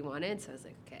Okay. of what he wanted. So I was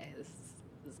like, okay, this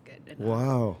is good enough.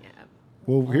 Wow. Yeah.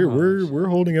 Well, here Wow. we're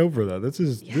holding out for that. This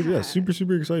is Yeah. super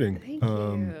exciting. Thank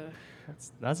you.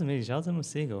 That's amazing. Shout out to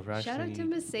Masego for Shout out to actually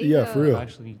Masego. Yeah, for real.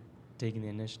 actually taking the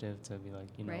initiative to be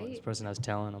like, this Right. person has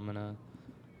talent. I'm gonna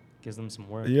give them some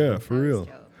work. Yeah, for That was real.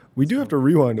 dope. We do have to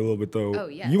rewind a little bit though. Oh,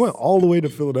 yes. You went all the way to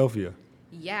Philadelphia.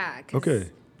 Yeah. 'Cause, Okay.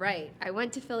 Right. I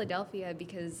went to Philadelphia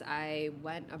because I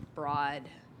went abroad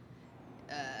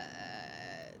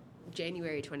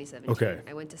January 2017. Okay.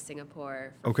 I went to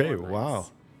Singapore for Okay, 4 months. wow.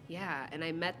 Yeah, and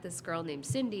I met this girl named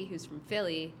Cindy who's from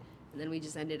Philly, and then we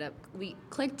just we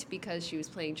clicked because she was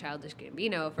playing Childish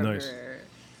Gambino from Nice. her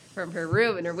from her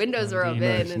room, and her windows were open.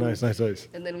 Nice, and, nice.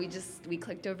 And then we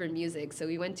clicked over music. So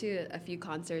we went to a few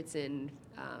concerts in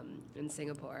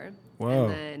Singapore. Wow.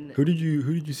 And then Who did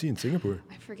you see in Singapore?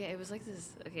 I forget. It was like this.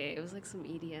 Okay, it was like some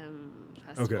EDM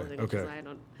festival thing. Okay. I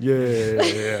don't.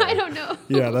 Yeah. I don't know.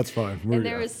 Yeah, that's fine. And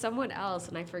there was someone else,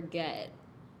 and I forget.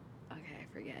 Okay,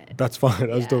 I forget. That's fine.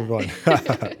 That's still Yeah.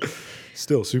 fine.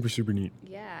 Still super neat.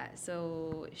 Yeah.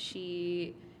 So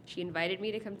she invited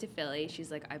me to come to Philly.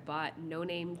 She's like, I bought No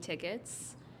Name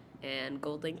tickets and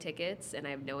Gold Link tickets, and I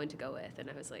have no one to go with. And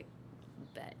I was like,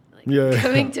 bet. Like, Yeah.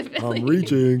 coming to Philly. I'm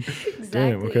reaching. Exactly.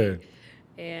 Damn, okay.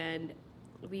 And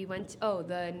we went.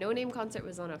 The No Name concert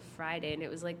was on a Friday, and it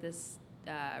was like this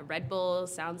Red Bull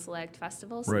Sound Select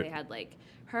festival. So Right. they had like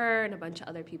her and a bunch of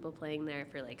other people playing there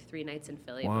for like 3 nights in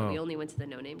Philly. Wow. But we only went to the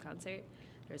No Name concert.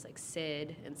 There was like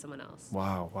Sid and someone else.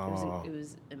 Wow. It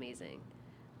was amazing.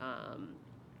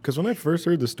 Because when I first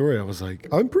heard the story, I was like,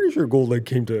 I'm pretty sure Gold Lake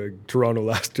came to Toronto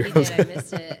last year. We did. I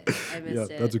missed it. Yeah,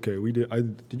 that's okay. We did.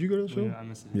 Did you go to the show? Yeah, I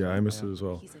missed it. Yeah, I missed it as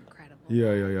well. He's incredible.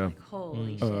 Yeah. Like,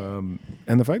 holy shit.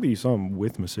 And the fact that you saw him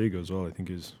with Masego as well, I think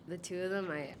is The two of them,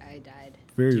 I died.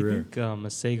 very Do you rare. think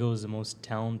Masego is the most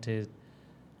talented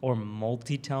or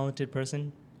multi-talented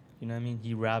person? You know what I mean?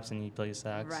 He raps and he plays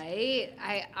sax. Right?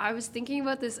 I was thinking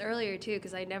about this earlier too,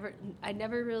 because I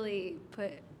never really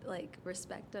put like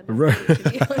respect on his Right. name, to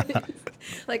be honest.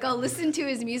 Like I'll listen to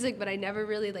his music, but I never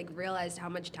really like realized how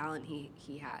much talent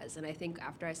he has. And I think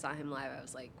after I saw him live, I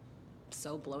was like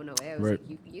so blown away. I was Right.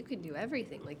 like, you can do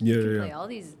everything. Like Yeah, you can yeah, play yeah. all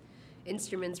these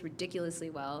instruments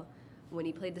ridiculously well. When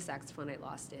he played the saxophone, I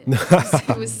lost it.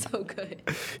 It was so good.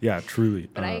 Yeah, truly.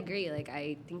 But I agree. Like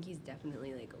I think he's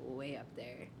definitely like way up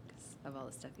there because of all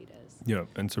the stuff he does. Yeah,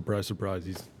 and surprise,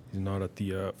 he's not at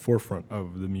the forefront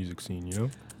of the music scene. You know.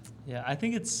 Yeah, I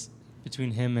think it's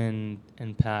between him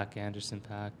and Pac, Anderson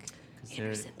 .Paak. 'cause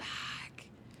Anderson .Paak.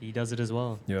 he does it as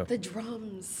well. Yeah. The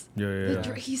drums.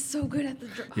 Yeah. He's so good at the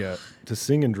drums. Yeah, to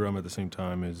sing and drum at the same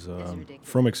time is ridiculous.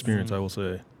 from experience, I will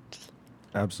say,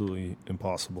 absolutely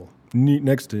impossible.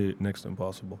 Next to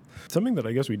impossible. Something that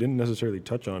I guess we didn't necessarily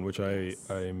touch on, which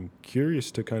I'm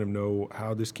curious to kind of know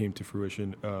how this came to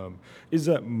fruition, is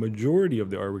that majority of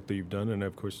the artwork that you've done, and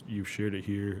of course you've shared it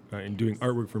here in doing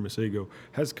artwork for Masego,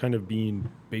 has kind of been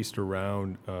based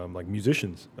around like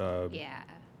musicians. Yeah.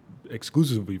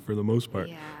 Exclusively for the most part.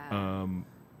 Yeah.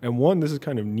 And one, this is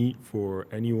kind of neat for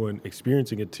anyone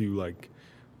experiencing it to like,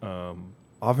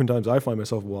 oftentimes I find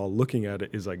myself while looking at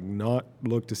it is like not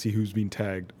look to see who's being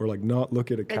tagged or like not look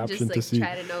at a caption just, to like, see.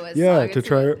 try to know what yeah, song to it's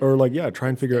try about. or like, yeah, try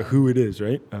and figure out who it is,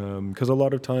 right? Because a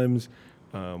lot of times,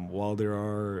 while there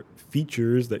are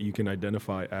features that you can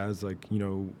identify as like, you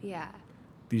know, Yeah.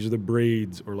 these are the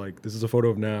braids, or like this is a photo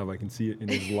of Nav. I can see it in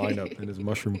his lineup in his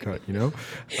mushroom cut. You know,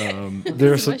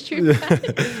 there's mushroom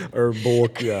or bowl,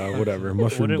 yeah, whatever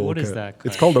mushroom bowl what cut. is that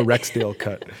It's cut? called a Rexdale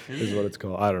cut, is what it's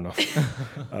called. I don't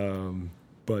know,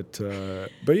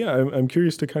 but yeah, I'm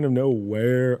curious to kind of know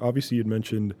where. Obviously, you'd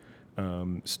mentioned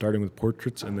starting with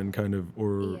portraits and then kind of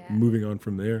or Yeah. moving on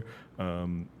from there.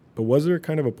 But was there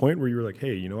kind of a point where you were like,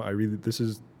 hey, you know,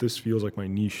 this feels like my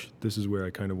niche. This is where I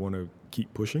kind of want to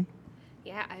keep pushing.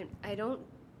 Yeah, I don't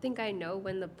think I know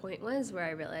when the point was where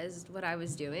I realized what I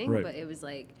was doing, Right. but it was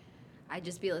like I'd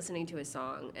just be listening to a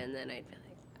song and then I'd be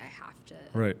like, I have to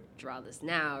Right. draw this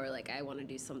now, or like I want to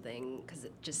do something because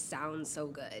it just sounds so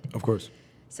good. Of course.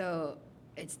 So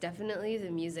it's definitely the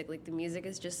music. Like the music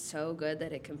is just so good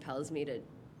that it compels me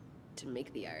to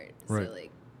make the art. Right. So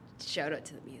like, shout out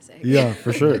to the music. Yeah,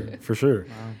 for sure.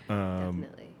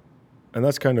 Definitely. And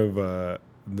that's kind of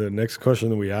the next question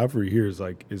that we have for you here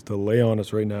is to lay on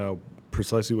us right now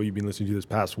precisely what you've been listening to this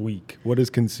past week. What has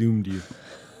consumed you?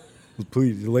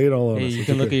 Please lay it all on Hey, us. you It's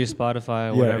can look okay. at your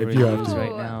Spotify or Yeah, whatever if you you have use to.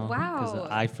 right now. Wow. Because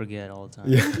I forget all the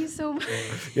time. Thank you so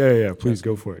much. Yeah. Please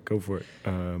go for it.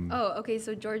 Oh, okay.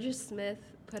 So Georgia Smith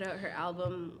put out her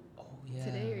album Oh, yeah.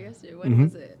 today or yesterday. When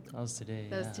was it? That was today.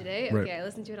 That was yeah. today? Right. Okay, I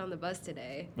listened to it on the bus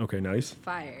today. Okay, nice.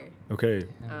 Fire. Okay.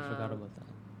 Yeah, I forgot about that.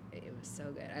 It was so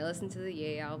good. I listened to the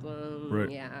Yay album. Right.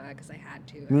 Yeah, because I had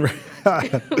to. I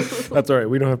had to. That's all right.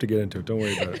 We don't have to get into it. Don't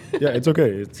worry about it. Yeah, it's okay.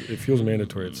 It feels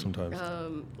mandatory sometimes.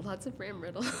 Lots of Ram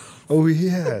Riddle. Oh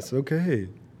yes. Okay.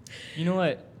 You know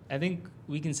what? I think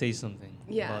we can say something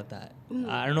Yeah. about that.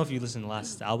 I don't know if you listened to the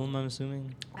last album, I'm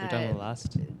assuming. We're talking about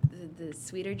last. the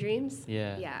Sweeter Dreams?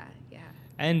 Yeah. Yeah.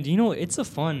 And, you know, it's a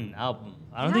fun album.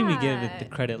 I don't think we give it the Yeah.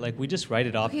 credit. Like, we just write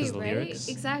it off because of the right? lyrics.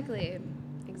 Exactly.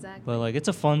 But, like, it's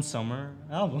a fun summer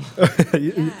album.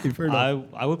 You've heard of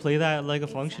I would play that at, like, a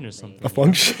function or something. a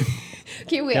function.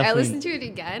 Okay, wait. I Definitely. listened to it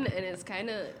again, and it's kind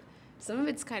of, some of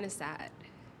it's kind of sad.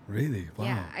 Really? Wow.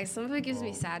 Yeah, some of it gives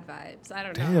me sad vibes. I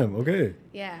don't know. Damn. Okay.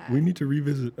 Yeah. We need to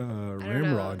revisit I don't know.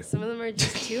 Ramrod. Some of them are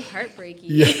just too heartbreaky.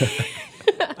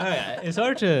 Yeah. It's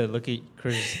hard to look at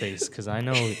Chris's face because I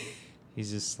know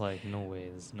he's just like, no way,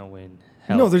 there's no way in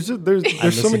hell. No, there's I so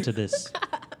listen many. to this,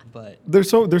 but There's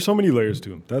so many layers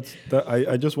to him.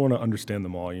 I just want to understand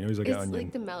them all. You know, he's like an It's onion.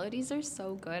 like the melodies are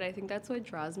so good. I think that's what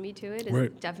draws me to it. Is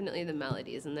Right. definitely the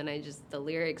melodies, and then the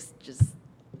lyrics just.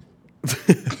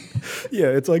 Yeah,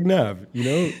 it's like Nav. You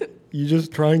know, you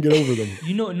just try and get over them.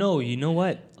 you know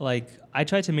what? Like I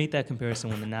tried to make that comparison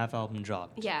when the Nav album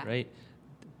dropped. Yeah. Right.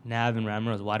 Nav and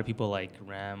Ramrod. Why do people like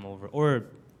Ram over? Or,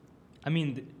 I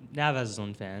mean, Nav has his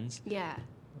own fans, Yeah.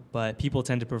 but people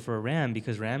tend to prefer Ram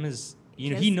because Ram is, he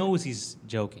Just- knows he's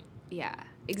joking. Yeah.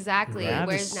 Exactly. Rav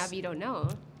Whereas is- Nav, you don't know.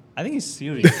 I think he's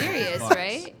serious. He's serious,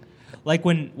 right? Like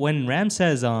when Ram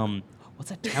says, what's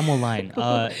that Tamil line?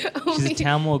 She's a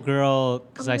Tamil girl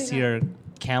because Oh I my see God. her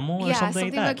camel or Yeah, something something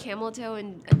like about that. camel toe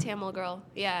and a Tamil girl.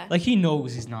 Yeah. Like he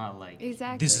knows he's not like this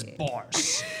is Exactly.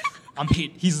 bars.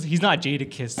 He's not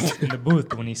Jadakiss in the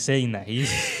booth when he's saying that.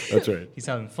 That's right. He's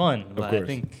having fun. But I course.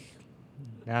 think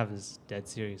Nav is dead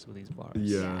serious with these bars.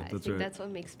 Yeah, I that's think right. that's what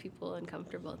makes people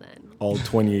uncomfortable then. All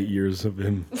 28 years of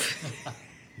him.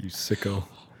 You sicko.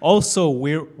 Also,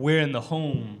 we're in the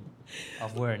home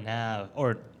of where Nav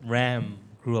or Ram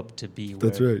grew up to be.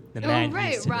 That's where right. The Oh, man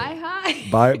right. used to be. Rye High.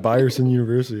 Byerson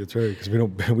University. That's right. Because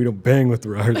we don't bang with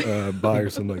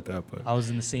Byerson like that. But I was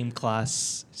in the same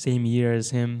class, same year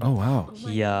as him. oh wow,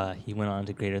 He went on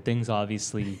to greater things,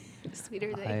 obviously.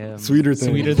 Sweeter I than. am sweeter things.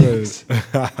 Sweeter things.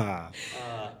 Right.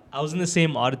 I was in the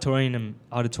same auditorium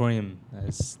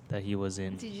as that he was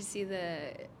in. Did you see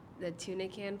the tuna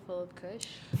can full of Kush?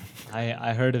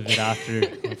 I heard of it after.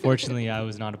 Unfortunately, I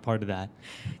was not a part of that.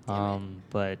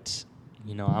 But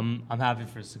you know, I'm happy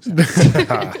for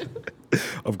success.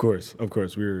 Of course.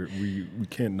 We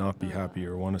can't not be happy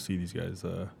or want to see these guys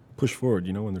push forward.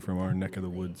 You know, when they're from our neck of the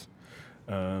woods.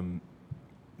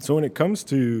 So when it comes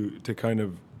to kind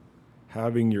of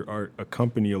having your art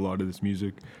accompany a lot of this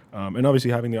music, and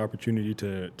obviously having the opportunity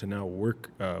to now work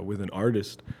with an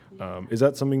artist, is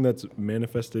that something that's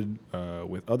manifested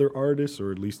with other artists,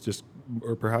 or at least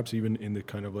or perhaps even in the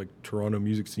kind of like Toronto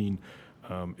music scene?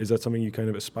 Is that something you kind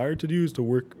of aspire to do, is to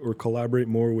work or collaborate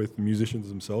more with musicians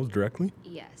themselves directly?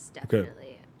 Yes, Okay.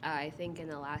 definitely. I think in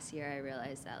the last year I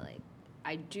realized that like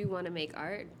I do want to make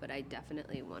art, but I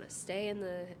definitely want to stay in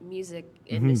the music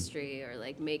industry or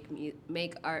like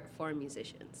make art for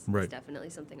musicians. Right. It's definitely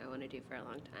something I want to do for a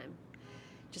long time.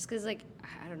 Just because like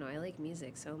I don't know, I like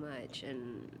music so much,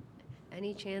 and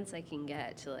any chance I can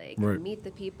get to like Right. meet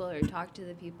the people or talk to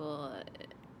the people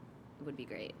would be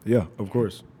great. Yeah, of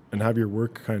course. And have your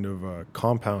work kind of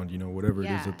compound, you know, whatever it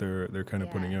is Yeah. that they're kind of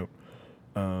putting Yeah. out.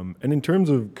 And in terms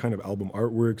of kind of album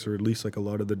artworks, or at least like a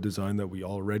lot of the design that we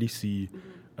already see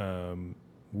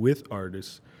with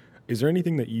artists, is there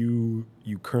anything that you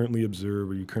currently observe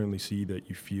or you currently see that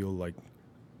you feel like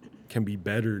can be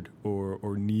bettered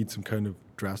or need some kind of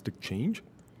drastic change?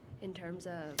 In terms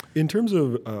of In terms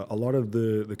of a lot of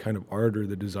the kind of art or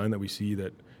the design that we see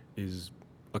that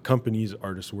accompanies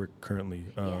artists' work currently.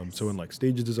 So in like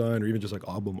stage design or even just like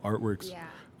album artworks.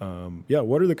 yeah.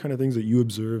 What are the kind of things that you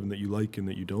observe and that you like and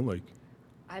that you don't like?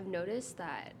 I've noticed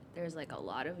that there's like a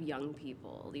lot of young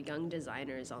people, young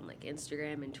designers on like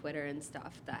Instagram and Twitter and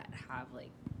stuff that have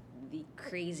like the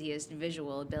craziest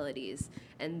visual abilities,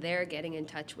 and they're getting in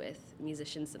touch with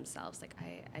musicians themselves. Like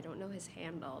I don't know his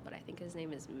handle, but I think his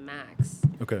name is Max.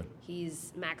 Okay.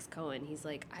 He's Max Cohen. He's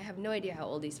like, I have no idea how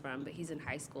old he's from, but he's in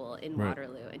high school in Right.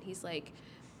 Waterloo, and he's like,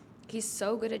 he's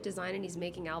so good at design, and he's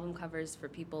making album covers for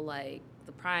people like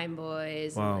the Prime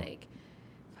Boys Wow. and like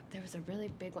there was a really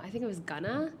big one. I think it was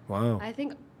Gunna. Wow. I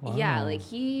think yeah, Wow. like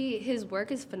his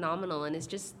work is phenomenal, and it's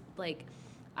just like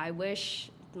I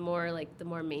wish more like the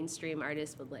more mainstream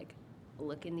artists would like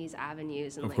look in these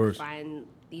avenues and Of like course. find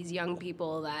these young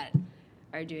people that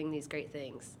are doing these great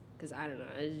things. Because I don't know,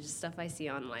 it's just stuff I see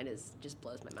online is just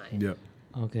blows my mind. Yeah.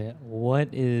 Okay, what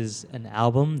is an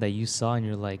album that you saw and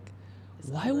you're like, It's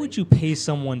why not would like- you pay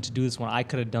someone to do this when I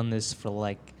could have done this for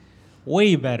like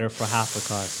way better for half the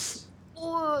cost?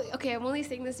 Oh, okay, I'm only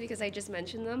saying this because I just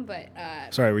mentioned them, but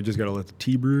Sorry, we just got to let the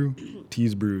tea brew.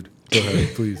 Tea's brewed. Go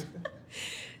ahead, please.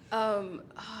 I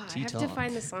have to T-Talk.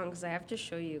 find the song because I have to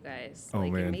show you guys. Oh,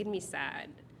 like man. it made me sad.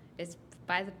 It's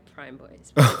by the Prime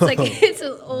Boys. But it's like it's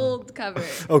an old cover.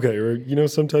 Okay,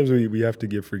 sometimes we have to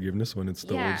give forgiveness when it's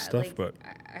the yeah, old stuff, like, but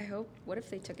I hope. What if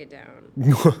they took it down?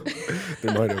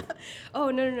 they might have. Oh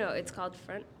no! It's called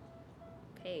Front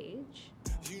Page.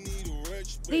 You need a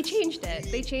They changed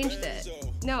it.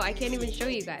 No, I can't even show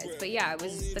you guys. But yeah, it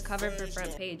was the cover for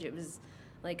Front Page. It was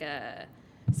like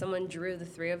someone drew the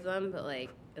three of them, but like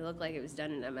it looked like it was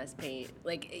done in MS Paint.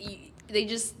 Like they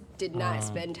just did not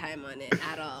spend time on it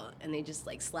at all, and they just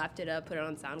like slapped it up, put it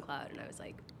on SoundCloud, and I was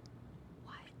like,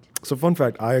 what? So fun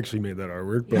fact, I actually made that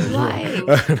artwork. But You're lying.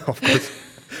 No, of course.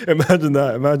 Imagine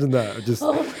that. Just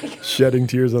shedding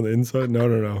tears on the inside.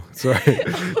 No. Sorry.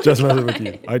 Just messing with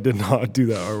you. I did not do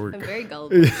that artwork. I'm very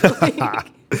gullible.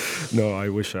 No, I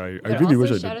wish I But really also,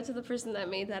 wish I shout did. out to the person that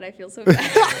made that. I feel so bad.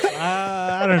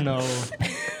 I don't know.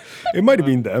 It might have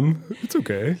been them. It's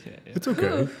okay. It's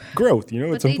okay. Growth, but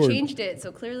it's they important. changed it,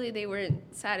 so clearly they weren't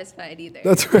satisfied either.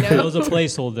 That's you right. It know? was a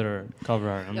placeholder cover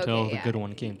art until Okay, the yeah. good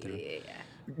one came through.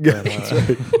 Yeah, that's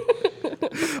right.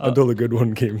 Until the good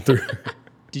one came through.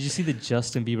 Did you see the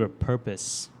Justin Bieber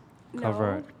Purpose cover No.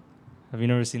 art? Have you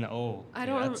never seen that? Oh, I yeah,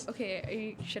 don't. that's-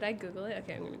 Okay, should I Google it?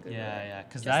 Okay, I'm gonna Google it. Yeah,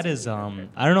 because Justin that is Bieber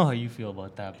I don't know how you feel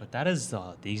about that, but that is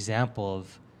the example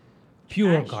of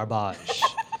pure Trash. garbage.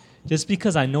 Just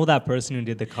because I know that person who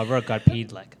did the cover art got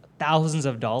paid like thousands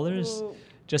of dollars Mm.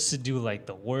 just to do like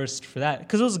the worst for that,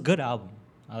 because it was a good album.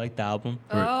 I like the album.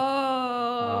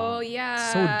 Oh,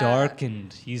 yeah. So dark,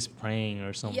 and he's praying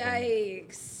or something.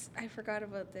 Yikes! I forgot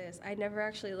about this. I never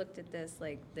actually looked at this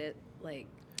like.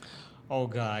 Oh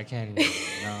god, I can't even.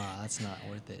 Nah, that's not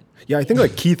worth it. Yeah, I think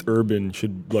like Keith Urban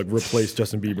should like replace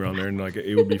Justin Bieber on there, and like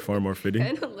it would be far more fitting.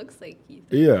 Kind of looks like Keith.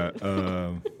 Yeah.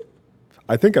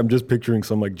 I think I'm just picturing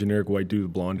some like generic white dude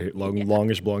with blonde hair,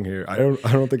 longish blonde hair. I don't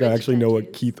think I Rich actually know what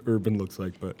tattoos. Keith Urban looks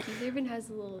like, but Keith Urban has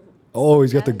a little. oh,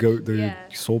 he's got the patch. goat, the Yeah.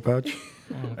 soul patch.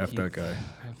 Oh, F Keith. that guy.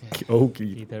 Okay. Oh,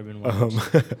 Keith. Keith Urban.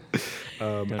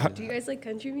 Do you guys like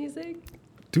country music?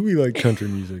 Do we like country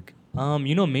music?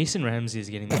 Mason Ramsey is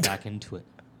getting me back into it.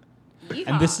 Yeehaw.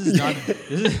 And this is not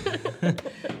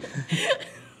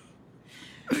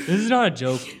this is not a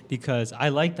joke, because I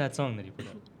like that song that he put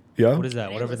up. Yeah. What is that?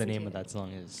 I Whatever the listened name to of it. that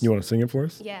song is. You want to sing it for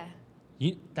us? Yeah.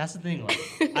 That's the thing. Like,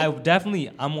 I'm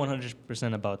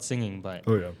 100% about singing, but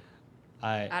Oh yeah.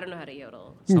 I don't know how to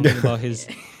yodel. something about his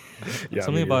Yeah.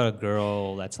 something me about a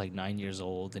girl that's like 9 years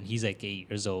old and he's like 8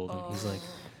 years old and he's like,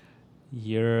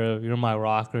 you're my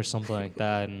rock or something like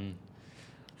that, and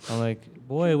I'm like,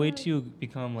 boy, wait till you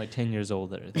become like 10 years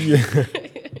older. Yeah.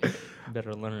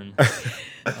 Better learn.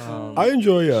 I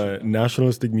enjoy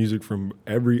nationalistic music from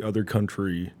every other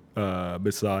country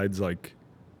besides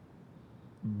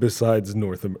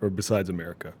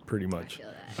America, pretty much.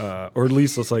 feel that. Or at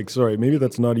least it's like, sorry, maybe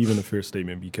that's not even a fair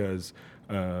statement, because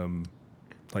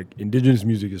like indigenous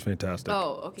music is fantastic.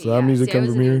 Oh, okay. So that yeah. music See, I comes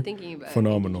from wasn't even here, thinking about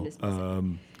phenomenal. indigenous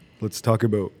music. Let's talk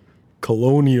about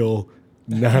colonial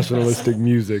nationalistic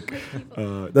music.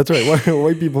 That's right,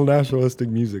 white people nationalistic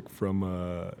music from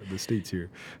the States here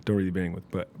don't really bang with.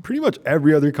 But pretty much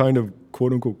every other kind of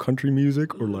quote unquote country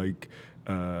music or like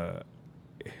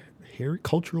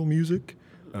cultural music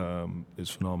is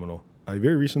phenomenal. I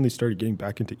very recently started getting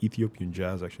back into Ethiopian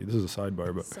jazz, actually. This is a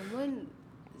sidebar, but Someone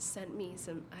sent me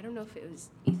some. I don't know if it was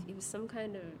some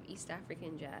kind of East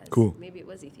African jazz. Cool. Maybe it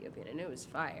was Ethiopian, and it was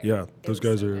fire. yeah, It those was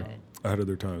guys so are good. ahead of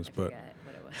their times. I But forget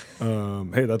what it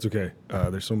was. hey, that's okay.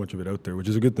 There's so much of it out there, which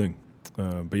is a good thing.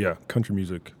 But yeah, country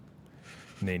music,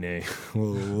 nay.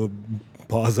 we'll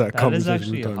pause that That is conversation.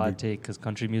 actually a sometime. hot take, because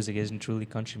country music isn't truly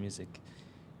country music.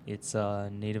 It's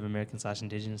Native American /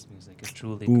 indigenous music. It's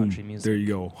truly Boom, country music. there you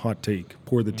go. Hot take.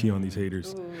 Pour the tea on these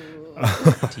haters.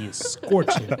 Tea is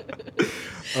scorching.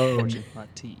 Scorching hot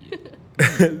tea.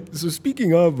 So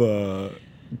speaking of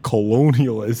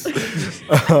colonialists,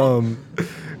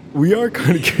 we are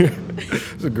kind of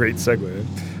it's a great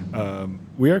segue.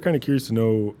 We are kind of curious to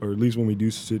know, or at least when we do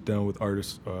sit down with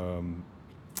artists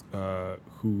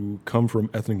who come from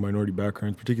ethnic minority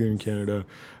backgrounds, particularly in Canada,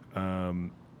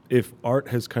 if art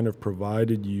has kind of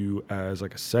provided you as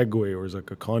like a segue or as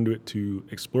like a conduit to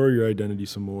explore your identity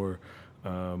some more,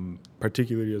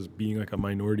 particularly as being like a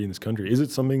minority in this country. Is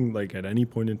it something like at any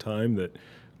point in time that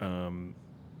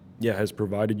has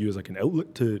provided you as like an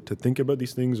outlet to think about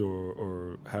these things,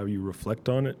 or how you reflect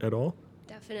on it at all?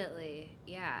 Definitely,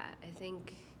 yeah. I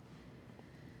think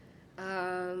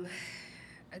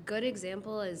a good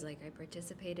example is like I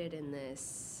participated in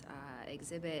this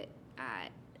exhibit at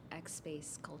X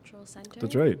Space Cultural Center.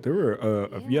 That's right. There were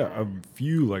a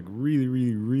few like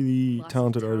really Lots of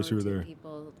talented artists who were talented there.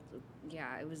 People.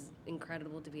 Yeah, it was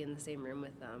incredible to be in the same room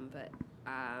with them. But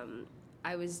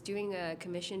I was doing a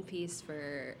commission piece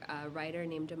for a writer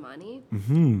named Amani,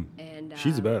 Hmm. and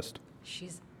She's the best.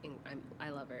 I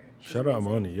love her. She's Shout out amazing.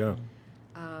 Amani. Yeah.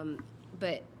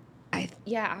 But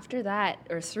after that,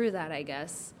 or through that, I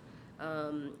guess,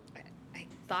 I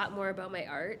thought more about my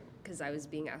art, because I was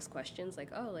being asked questions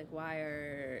like, oh, like, why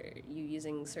are you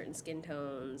using certain skin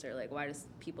tones, or like, why does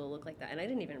people look like that? And I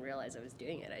didn't even realize I was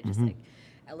doing it. I just like,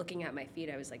 looking at my feed,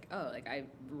 I was like, oh, like I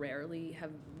rarely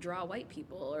draw white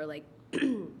people, or like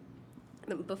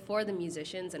before the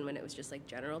musicians and when it was just like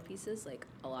general pieces, like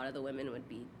a lot of the women would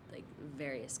be like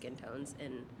various skin tones.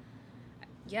 And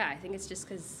yeah, I think it's just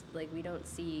because like we don't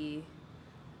see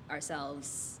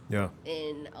ourselves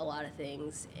in a lot of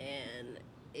things, and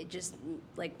it just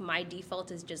like my default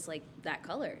is just like that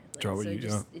color, like, so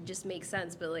it just makes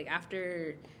sense. But like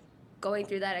after going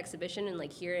through that exhibition and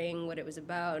like hearing what it was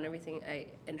about and everything,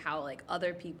 and how like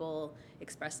other people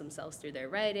express themselves through their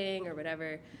writing or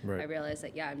whatever, I realized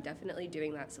that I'm definitely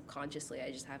doing that subconsciously.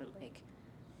 I just haven't like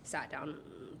sat down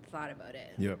and thought about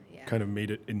it. Yeah, kind of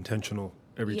made it intentional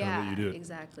every time that you do it.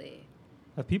 Exactly.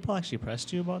 Have people actually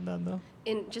pressed you about that though?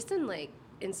 In like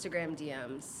Instagram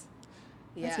DMs.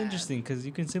 That's interesting, because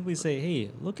you can simply say,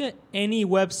 hey, look at any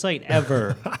website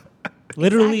ever.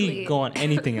 Literally go on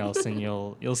anything else and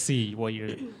you'll see what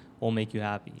will make you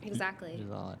happy. Exactly. Which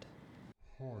is odd.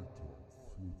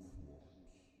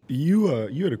 You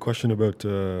had a question about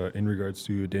in regards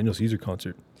to Daniel Caesar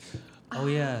concert. Oh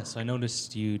yeah, so I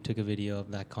noticed you took a video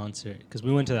of that concert, because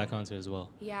we went to that concert as well.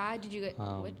 Yeah, did you get,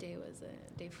 what day was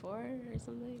it? Day 4 or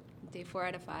something? Day 4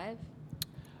 out of 5?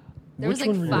 There was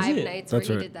like 5 nights where he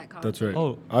did that concert. That's right.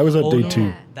 Oh, I was at day 2.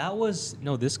 Yeah. That was,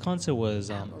 this concert was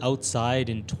outside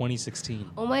in 2016.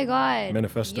 Oh my God.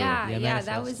 Manifesto. Yeah,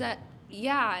 Manifesto. that was at,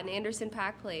 and Anderson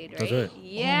 .Paak played, right? That's right.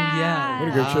 Yeah. Oh, yeah. What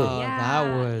a great show. Yeah.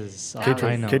 That was,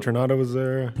 Kate Tornado was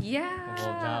there. Yeah.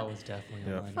 Well, that was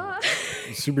definitely a Fuck.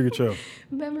 Super good show.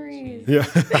 Memories. Yeah.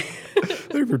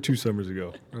 They were 2 summers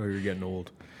ago. Oh, you're getting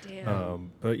old.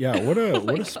 Damn. But yeah, what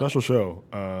a special show.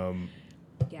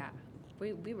 Yeah.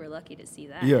 We were lucky to see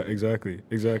that. Yeah, exactly.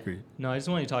 No, I just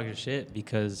want you to talk your shit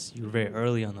because you were very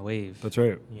early on the wave. That's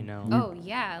right. You know. Oh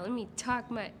yeah, let me talk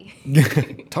my.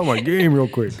 Talk my game real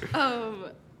quick.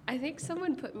 I think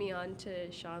someone put me on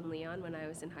to Sean Leon when I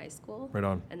was in high school. Right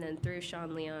on. And then through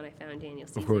Sean Leon, I found Daniel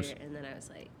Caesar. Of course. And then I was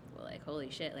like, well, like, holy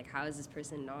shit, like, how is this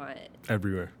person not?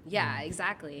 Everywhere. Yeah,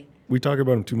 exactly. We talk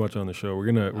about him too much on the show. We're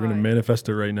gonna manifest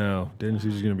it right now. Daniel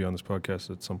Caesar's gonna be on this podcast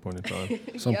at some point in time.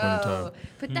 Point in time.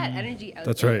 Put that energy out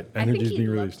That's there. right. Energy's I think being he'd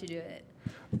love released. to do it.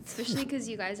 Especially because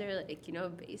you guys are, like,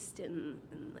 based in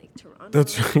like, Toronto.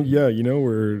 That's right. Yeah,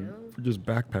 we're just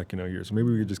backpacking out here, so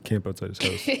maybe we could just camp outside his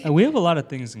house. And we have a lot of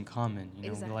things in common.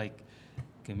 Exactly. We like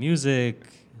good music,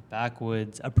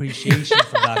 backwoods, appreciation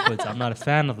for backwoods. I'm not a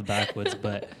fan of the backwoods,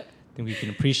 but I think we can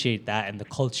appreciate that and the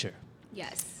culture.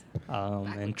 Yes.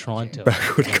 And Toronto.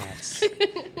 Backward perhaps.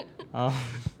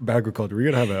 Backward culture.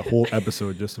 We're gonna have a whole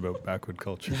episode just about backward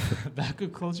culture.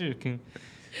 Backward culture can.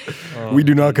 We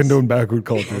do not condone backward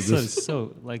culture.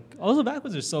 Also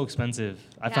backwoods are so expensive.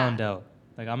 I found out.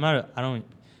 Like I don't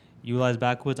utilize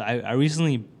backwoods. I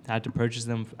recently had to purchase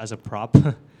them as a prop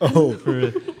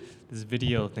for this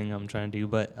video thing I'm trying to do.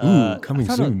 But coming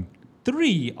soon.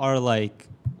 3 are like,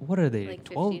 what are they? Like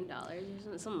 $12?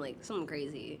 $15 or something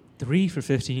crazy. 3 for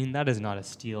 $15. That is not a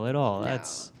steal at all. No,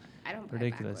 That's I don't buy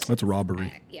ridiculous. backwards. That's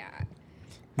robbery. Yeah.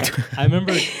 I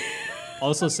remember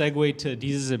also segue to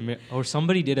these or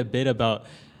somebody did a bit about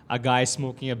a guy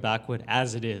smoking a backwood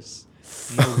as it is.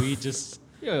 We just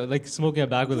like smoking a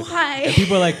backwood. Why? And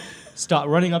people are like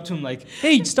running up to him like,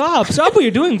 "Hey, stop what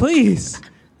you're doing, please.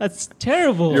 That's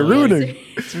terrible. You're ruining.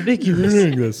 It's ridiculous. You're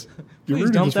ruining this. You're Please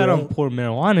ruining dump this that for on all. pour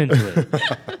marijuana into it.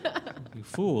 You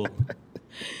fool."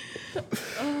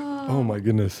 Oh my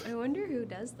goodness. I wonder who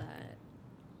does that.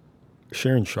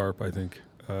 Sharon Sharp, I think,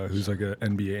 who's like an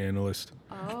NBA analyst.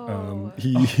 Oh.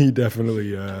 He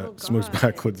definitely smokes God.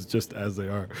 backwoods just as they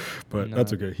are, but No.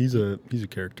 that's okay. He's a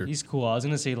character. He's cool. I was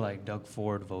gonna say like Doug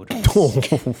Ford voters,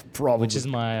 Probably. which is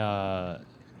my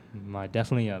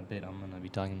definitely a bit I'm gonna be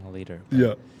talking about later.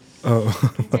 Yeah.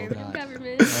 Conservative God.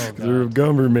 government. Oh, Conservative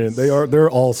government. They're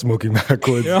all smoking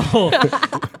backwoods. They're all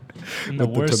in the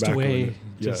with worst tobacco in way. it.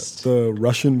 Yeah. Just The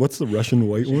Russian. What's the Russian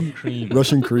white one? cream.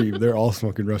 Russian cream. They're all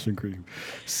smoking Russian cream.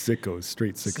 Sickos,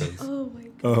 straight sickos. Oh my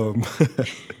God.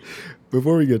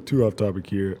 Before we get too off topic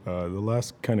here, the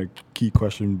last kind of key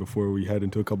question before we head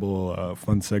into a couple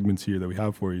fun segments here that we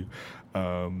have for you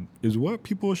is what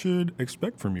people should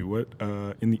expect from you. What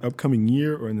in the upcoming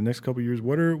year or in the next couple of years?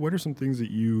 What are some things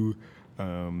that you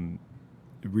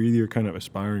really are kind of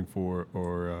aspiring for,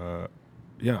 or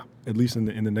at least in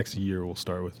the next year we'll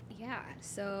start with. Yeah.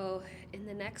 So in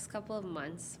the next couple of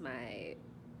months, my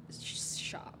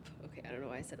shop. Okay, I don't know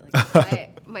why I said it like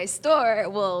that. my store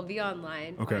will be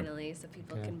online finally, so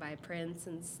people can buy prints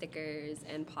and stickers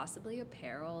and possibly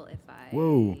apparel if I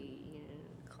Whoa.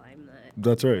 climb that.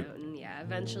 That's right. mountain. Yeah,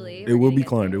 eventually. It We're will gonna be get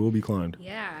climbed. there. It will be climbed.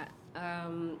 Yeah.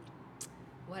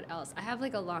 What else? I have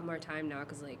like a lot more time now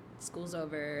because like school's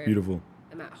over. Beautiful.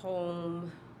 I'm at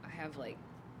home. I have like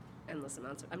endless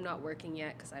amounts of. I'm not working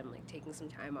yet because I'm like taking some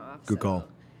time off. Good call.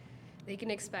 They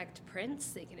can expect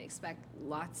prints. They can expect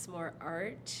lots more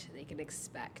art. They can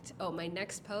expect. Oh, my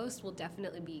next post will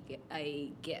definitely be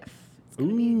a GIF. It's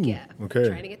gonna be a Ooh, GIF. okay.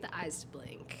 I'm trying to get the eyes to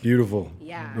blink. Beautiful.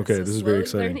 Yeah. Okay, so this is very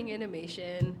slowly exciting. Learning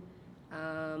animation.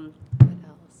 What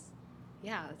else?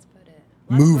 Yeah, that's about it.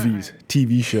 Lots more Movies, art.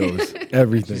 TV shows,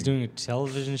 everything. She's doing a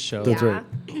television show. That's Yeah.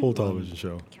 right. Whole television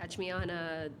show. Catch me on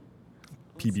a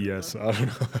PBS. I don't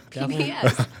know. Definitely.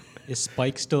 PBS. Is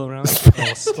Spike still around?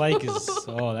 Oh, Spike is.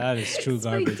 Oh, that is true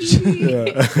Spike garbage.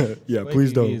 TV. Yeah, Spike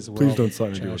please TV don't. is Please well don't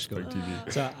sign a deal with trashed Spike out.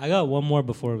 TV. So I got one more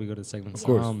before we go to segments. Of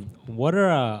course. What are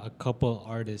a couple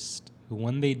artists who,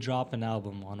 when they drop an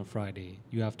album on a Friday,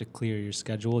 you have to clear your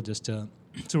schedule just to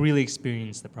really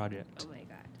experience the project? Oh my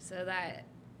god! So that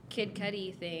Kid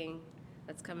Cudi thing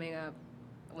that's coming up,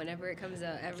 whenever it comes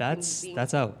out, everything's being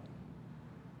That's out.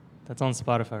 That's on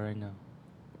Spotify right now.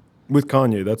 With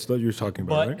Kanye, that's what you're talking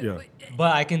about, But- right? Yeah.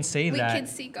 But I can say Wait, that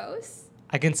Kids See Ghosts?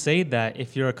 I can say that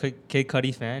if you're a Kid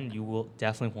Cudi fan, you will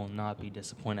definitely not be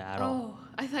disappointed at all. Oh,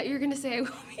 I thought you were gonna say I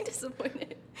won't be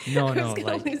disappointed. No, I no, was gonna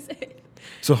like- only say.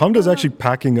 So Hamda's actually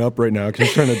packing up right now because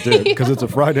he's trying to dip because it's a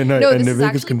Friday night No, and this the is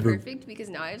Vegas actually confirmed. perfect because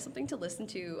now I have something to listen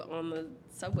to on the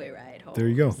subway ride home. There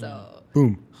you go. So,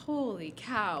 Boom. holy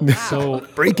cow! Wow. So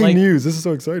Breaking like, news. This is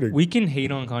so exciting. We can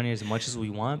hate on Kanye as much as we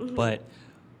want, but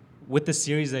with the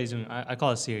series that he's doing, I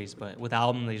call it a series, but with the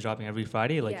album that he's dropping every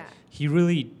Friday, like Yeah. he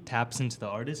really taps into the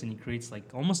artist and he creates like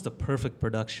almost the perfect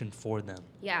production for them.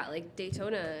 Yeah, like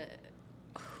Daytona.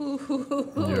 Yeah.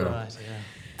 But,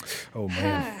 yeah. Oh,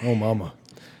 man. Oh, mama.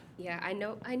 Yeah, I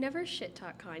know. I never shit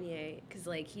talk Kanye because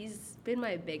like he's been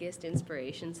my biggest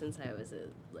inspiration since I was a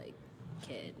like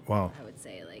kid. Wow. I would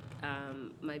say like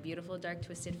My Beautiful Dark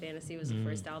Twisted Fantasy was the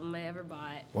first album I ever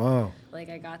bought. Wow. Like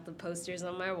I got the posters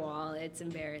on my wall. It's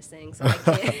embarrassing, so I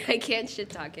can't I can't shit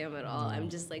talk him at all. I'm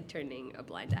just like turning a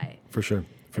blind eye. For sure.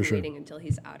 For and sure. Waiting until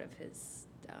he's out of his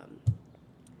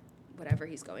whatever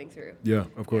he's going through. Yeah,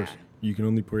 of course. Yeah. You can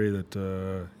only pray that,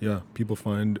 people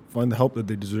find the help that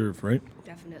they deserve, right?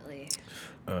 Definitely.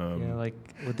 Yeah, like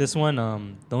with this one,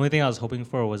 the only thing I was hoping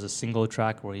for was a single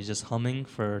track where he's just humming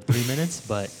for 3 minutes,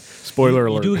 but Spoiler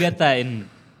you alert. do get that in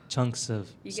chunks of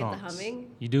You get songs. the humming?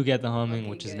 You do get the humming, Okay,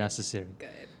 which is good. necessary. Good.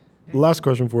 Last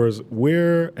question for us.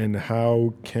 Where and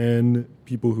how can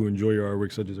people who enjoy your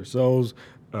artwork, such as ourselves,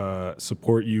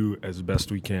 support you as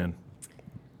best we can?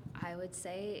 I would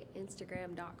say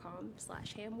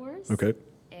Instagram.com/hamwars. Okay.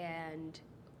 And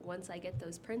once I get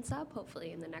those prints up,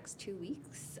 hopefully in the next 2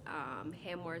 weeks,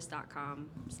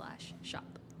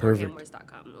 hamwars.com/shop. Perfect. Or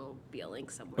hamwars.com. There'll be a link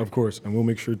somewhere. Of course. And we'll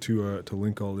make sure to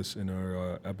link all this in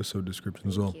our episode description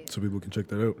as well, Thank you. so people can check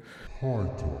that out.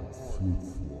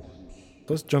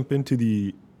 Let's jump into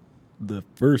the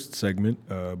first segment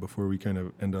before we kind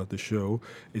of end out the show.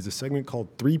 Is a segment called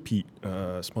Three-Peat,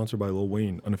 sponsored by Lil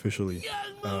Wayne unofficially,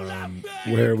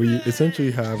 where we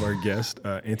essentially have our guest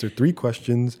answer 3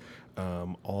 questions,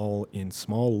 all in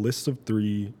small lists of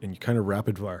 3, and you kind of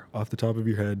rapid fire off the top of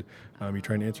your head. You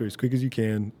try and answer as quick as you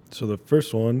can. So the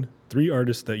first one, 3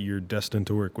 artists that you're destined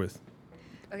to work with.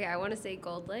 Okay, I want to say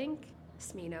Goldlink,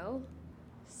 Smino,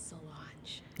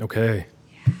 Solange. Okay,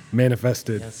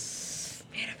 manifested. Yes.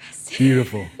 Manifested.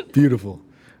 Beautiful, beautiful.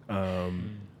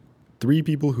 3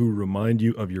 people who remind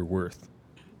you of your worth.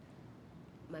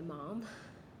 My mom,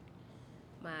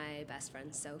 my best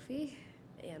friend Sophie,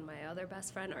 and my other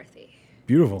best friend Arthi.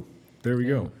 Beautiful. There we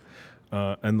go.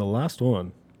 And the last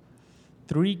one.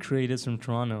 3 creatives from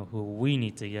Toronto who we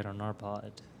need to get on our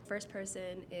pod. First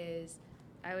person is,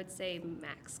 I would say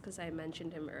Max, because I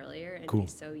mentioned him earlier, and Cool.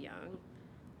 he's so young.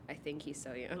 I think he's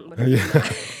so young. But Yeah.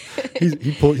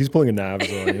 he's pulling a nav as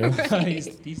well. You know? he's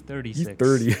 36. He's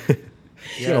 30.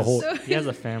 He got a has, whole- he has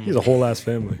a family. He's a whole ass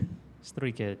family. He's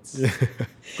 3 kids.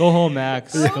 Go home,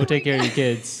 Max. Go take care of your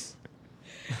kids.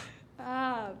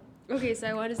 Okay, so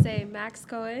I want to say Max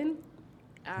Cohen,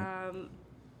 and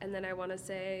then I want to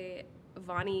say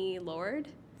Vonnie Lord.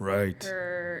 Right.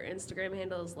 Her Instagram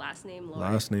handle is last name Lord.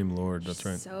 Last name Lord. That's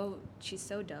right. She's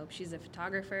so dope. She's a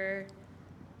photographer.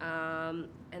 And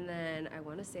then I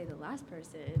want to say the last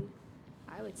person,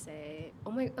 I would say,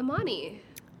 Amani.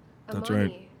 That's Amani.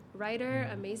 right. Writer,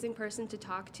 amazing person to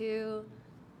talk to.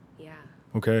 Yeah.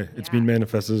 Okay, it's Yeah. been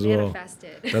manifested as well.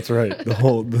 Manifested. That's right.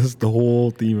 This is the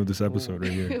whole theme of this episode right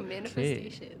here.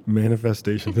 Manifestation.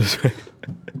 Manifestation. That's right.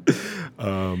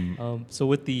 So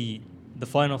with the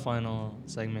final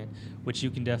segment, which you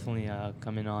can definitely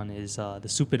come in on, is the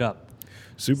Soup It Up.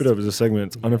 Soup It Up is a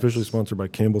segment. It's unofficially sponsored by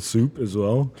Campbell Soup as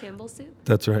well. Campbell soup.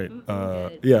 That's right.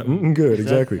 Good. Yeah, good,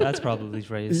 exactly. That's probably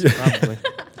phrased. Probably.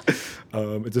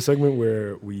 It's a segment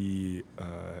where we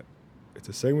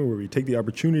take the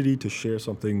opportunity to share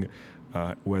something,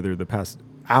 whether the past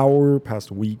hour,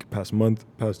 past week, past month,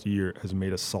 past year has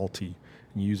made us salty,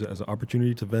 and you use it as an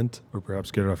opportunity to vent or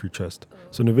perhaps get it off your chest.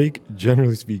 So Navek,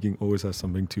 generally speaking, always has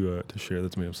something to share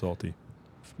that's made him salty.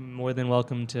 More than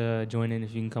welcome to join in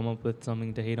if you can come up with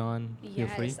something to hate on. Feel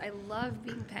free. Yes, I love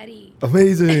being petty.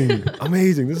 Amazing,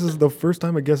 amazing. This is the first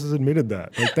time a guest has admitted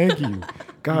that. Like, thank you,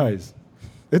 guys.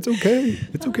 It's okay.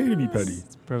 It's okay to be petty.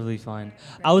 It's perfectly fine.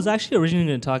 I was actually originally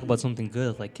going to talk about something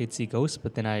good like Kids See Ghosts,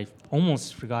 but then I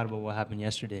almost forgot about what happened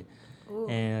yesterday. Ooh.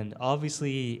 And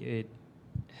obviously,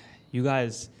 you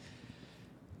guys,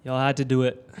 y'all had to do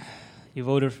it. You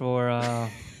voted for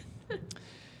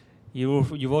you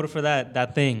voted for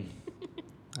that thing.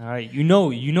 All right, you know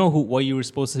what you were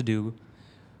supposed to do.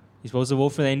 You're supposed to vote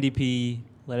for the NDP.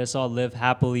 Let us all live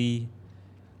happily.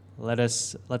 Let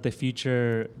the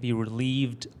future be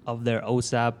relieved of their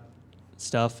OSAP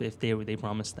stuff if they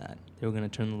promised that. They were going to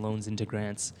turn the loans into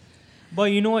grants.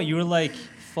 But you know what? You were like,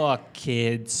 fuck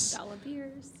kids. Dollar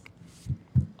beers.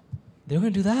 They were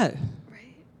going to do that.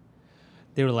 Right.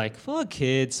 They were like, fuck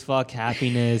kids, fuck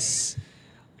happiness.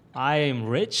 I am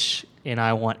rich and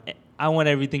I want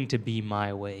everything to be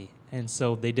my way. And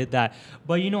so they did that.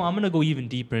 But I'm going to go even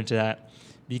deeper into that.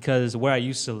 Because where I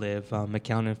used to live,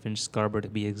 McCown Finch, Scarborough to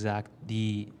be exact,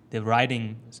 the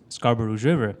riding Scarborough Rouge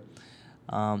River,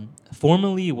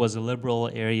 formerly was a liberal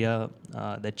area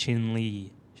that Chin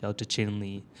Lee, shout out to Chin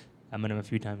Lee, I met him a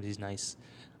few times, he's nice.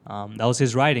 That was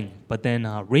his riding. But then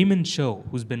Raymond Cho,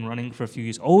 who's been running for a few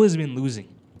years, always been losing.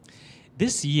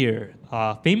 This year,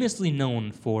 famously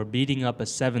known for beating up a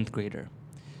 7th grader.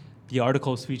 The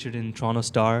article was featured in Toronto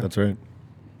Star. That's right.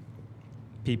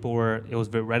 It was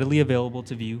very readily available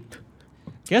to view.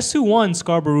 Guess who won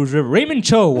Scarborough Rouge River? Raymond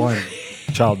Cho won.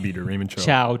 Child beater, Raymond Cho.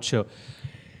 Chow Cho.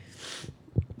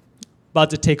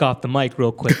 About to take off the mic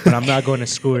real quick, but I'm not going to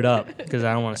screw it up because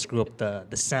I don't want to screw up the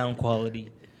sound quality.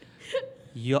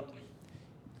 Y'all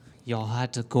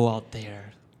had to go out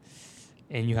there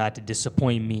and you had to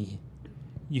disappoint me.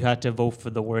 You had to vote for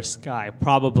the worst guy.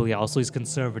 Probably also he's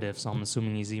conservative, so I'm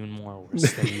assuming he's even more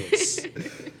worse than he is.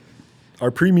 Our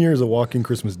premiere is a walking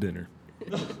Christmas dinner.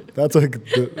 That's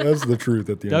that's the truth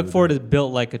at the end. Doug of the Ford day. is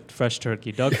built like a fresh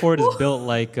turkey. Doug Ford is built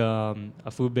like a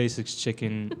Food Basics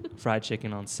fried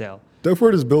chicken on sale. Doug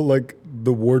Ford is built like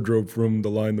the wardrobe from The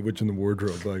Lion, the Witch, and the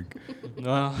Wardrobe. Like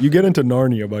you get into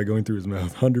Narnia by going through his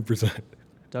mouth, 100%.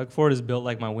 Doug Ford is built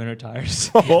like my winter tires.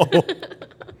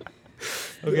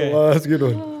 Okay, well, that's a good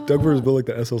one. Doug Ford is built like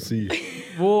the SLC.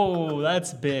 Whoa,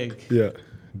 that's big. Yeah,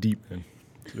 deep, man.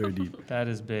 It's very deep. That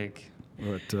is big.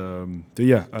 But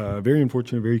yeah, very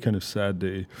unfortunate, very kind of sad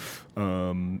day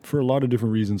for a lot of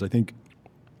different reasons. I think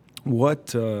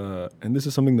and this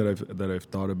is something that I've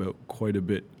thought about quite a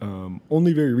bit,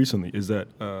 only very recently, is that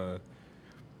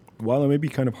while it may be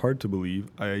kind of hard to believe,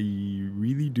 I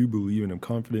really do believe, and I'm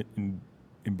confident in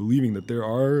believing that there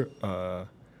are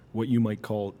what you might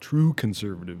call true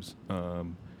conservatives.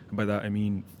 And by that I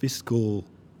mean fiscally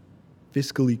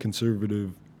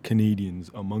conservative Canadians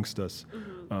amongst us.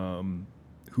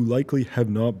 Who likely have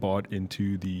not bought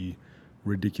into the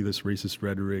ridiculous racist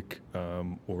rhetoric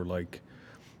or like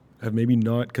have maybe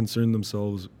not concerned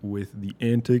themselves with the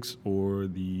antics or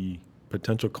the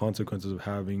potential consequences of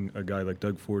having a guy like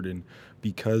Doug Ford in,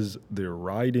 because they're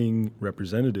riding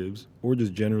representatives, or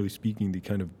just generally speaking, the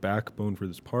kind of backbone for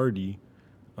this party,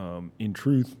 in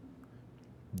truth,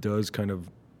 does kind of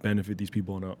benefit these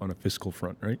people on a fiscal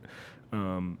front, right?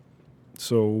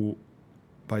 So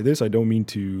by this, I don't mean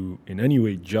to in any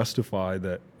way justify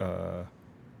that,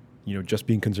 just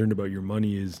being concerned about your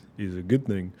money is a good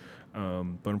thing.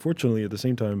 But unfortunately, at the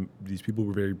same time, these people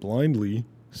were very blindly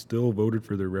still voted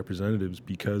for their representatives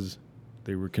because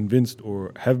they were convinced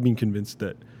or have been convinced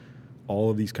that all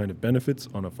of these kind of benefits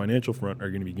on a financial front are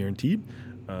going to be guaranteed.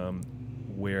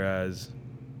 Whereas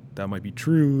that might be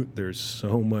true, there's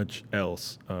so much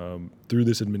else through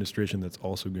this administration that's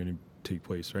also going to take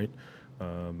place, right?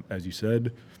 As you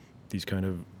said, these kind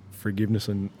of forgiveness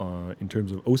in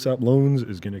terms of OSAP loans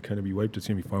is going to kind of be wiped. It's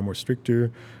going to be far more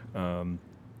stricter.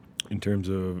 In terms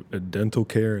of dental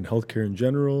care and healthcare in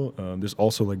general, this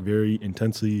also like very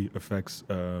intensely affects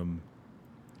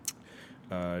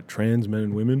trans men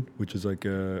and women, which is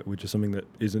something that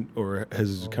isn't or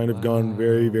has gone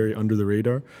very, very under the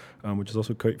radar, which is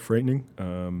also quite frightening.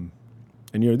 And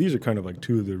these are kind of like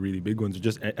two of the really big ones,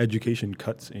 just education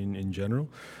cuts in general.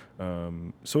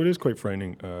 So it is quite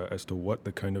frightening as to what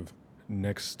the kind of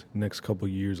next couple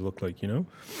years look like, you know?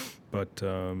 But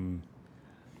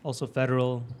Also,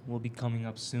 federal will be coming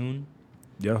up soon.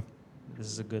 yeah, This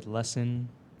is a good lesson.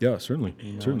 yeah, certainly,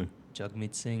 You know, certainly.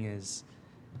 Jagmeet Singh is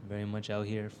very much out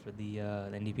here for the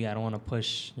NDP. I don't want to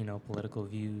push, political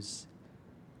views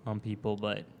on people,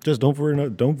 but Just don't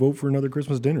vote for another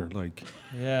Christmas dinner. Like,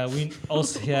 yeah, we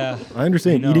also I I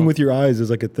understand know. eating with your eyes is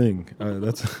like a thing.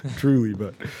 That's truly,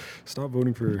 but stop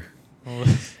voting for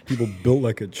people built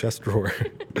like a chest drawer.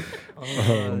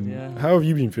 yeah. How have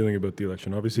you been feeling about the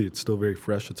election? Obviously, it's still very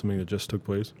fresh. It's something that just took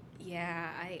place. Yeah,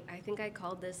 I think I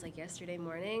called this like yesterday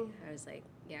morning. I was like,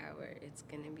 yeah, it's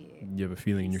gonna be. You have a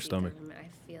feeling in your PC stomach. government.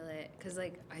 I feel it because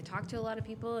like I talked to a lot of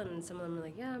people and some of them were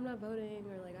like, yeah, I'm not voting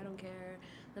or like I don't care.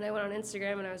 Then I went on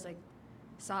Instagram and I was like,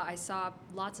 I saw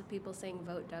lots of people saying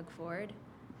vote Doug Ford.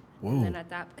 Whoa. And then at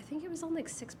that, I think it was on like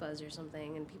 6buzz or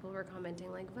something, and people were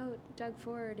commenting like, vote Doug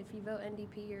Ford. If you vote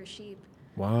NDP, you're a sheep.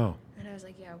 Wow. And I was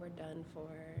like, yeah, we're done for.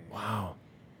 Wow.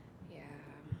 Yeah.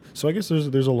 So I guess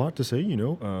there's a lot to say. You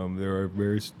know, there are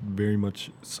very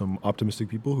much some optimistic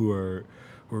people who are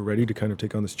ready to kind of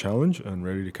take on this challenge and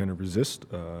ready to kind of resist,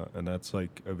 and that's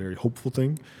like a very hopeful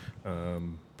thing.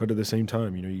 But at the same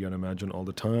time, you know, you got to imagine all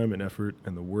the time and effort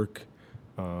and the work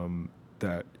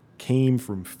that came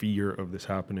from fear of this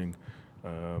happening,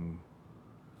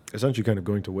 essentially kind of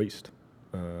going to waste,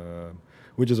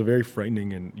 which is a very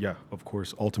frightening and, yeah, of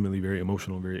course, ultimately very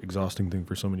emotional, very exhausting thing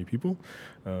for so many people.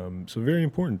 So very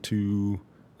important to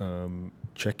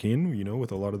check in, you know,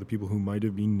 with a lot of the people who might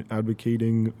have been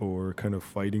advocating or kind of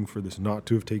fighting for this not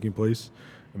to have taken place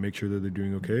and make sure that they're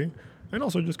doing okay. And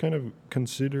also just kind of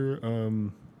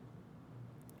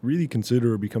really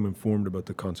consider or become informed about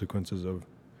the consequences of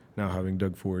now having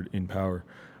Doug Ford in power,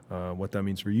 what that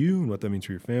means for you and what that means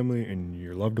for your family and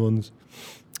your loved ones,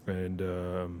 and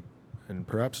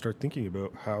perhaps start thinking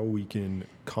about how we can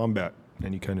combat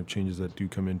any kind of changes that do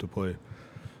come into play.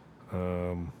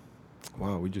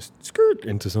 Wow, we just skirt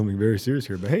into something very serious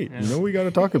here, but hey, Yeah. you know, we got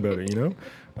to talk about it. You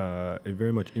know, it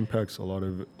very much impacts a lot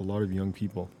of young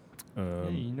people.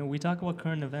 Hey, we talk about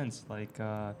current events like,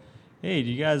 hey, do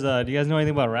you guys know anything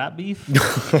about rap beef?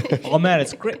 Oh man,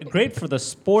 it's great for the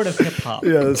sport of hip hop.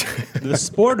 Yeah, that's The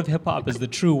sport of hip hop is the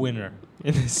true winner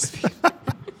in this.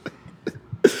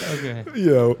 Okay.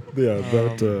 yeah,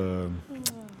 that's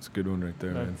a good one right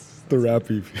there, man. The rap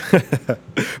beef.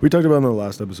 We talked about it in the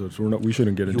last episode, so we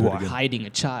shouldn't get into You it are again. hiding a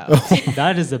child.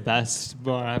 That is the best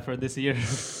bar I've heard this year.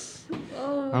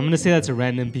 I'm gonna say that to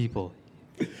random people.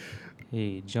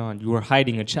 Hey, John, you are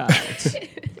hiding a child.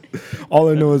 All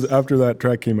I know is after that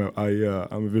track came out,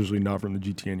 I'm officially not from the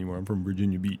GT anymore. I'm from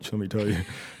Virginia Beach. Let me tell you,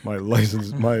 my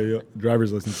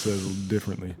driver's license says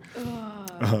differently.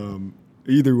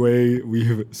 Either way, we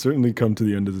have certainly come to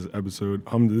the end of this episode.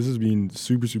 Hamda, this has been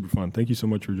super, super fun. Thank you so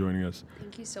much for joining us.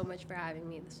 Thank you so much for having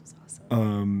me. This was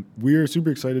awesome. We are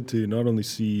super excited to not only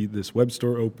see this web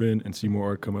store open and see more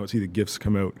art come out, see the gifts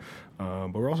come out,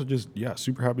 but we're also just,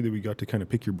 super happy that we got to kind of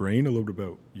pick your brain a little bit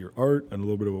about your art and a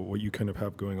little bit about what you kind of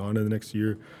have going on in the next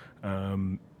year.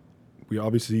 We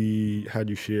obviously had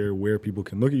you share where people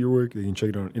can look at your work. They can check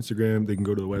it out on Instagram. They can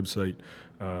go to the website,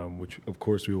 which, of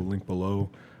course, we will link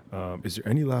below. Is there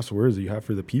any last words that you have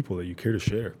for the people that you care to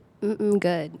share?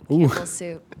 Good. Ooh. Campbell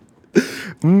soup.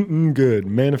 Good.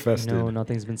 Manifested. No,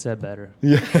 nothing's been said better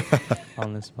Yeah.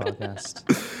 on this podcast.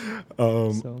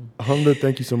 So, Hamda,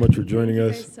 thank you so much for joining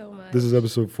Thank us. you guys so much. This is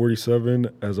episode 47.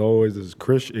 As always, this is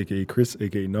Krish, a.k.a. Chris,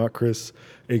 a.k.a. not Chris,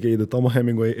 a.k.a. the Thelma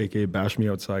Hemingway, a.k.a. bash me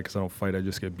outside because I don't fight, I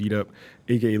just get beat up,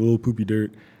 a.k.a. Little Poopy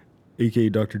Dirt, a.k.a.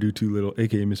 Dr. Do Too Little,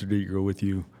 a.k.a. Mr. Date Girl with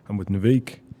you. I'm with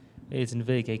Navik. hey, it's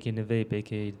Navik, a.k.a. Navape,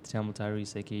 a.k.a. Tamil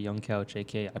Tyrese, a.k.a. Young Couch,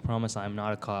 a.k.a. I promise I'm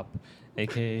not a cop,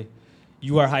 a.k.a.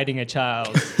 You are hiding a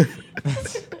child.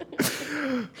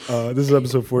 This is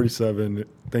episode 47.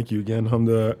 Thank you again,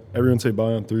 Hamda. Everyone say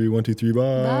bye on 3. 1, 2, 3, bye.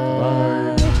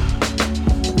 Bye.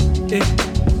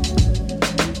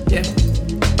 Yeah.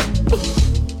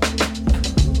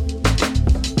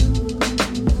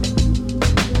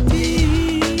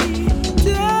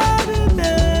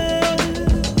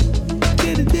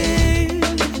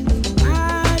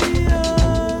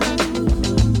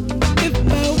 If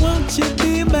I want you to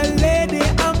be my lady,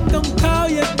 I'm gonna call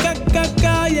you,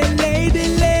 call you lady,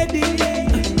 lady.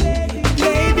 Lady.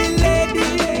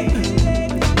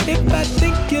 If I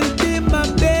think you'll be my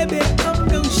baby, I'm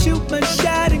gonna shoot my shot.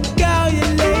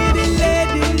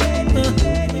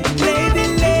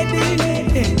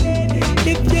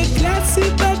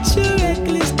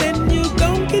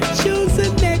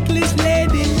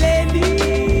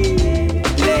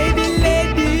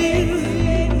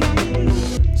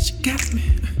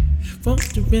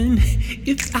 wondering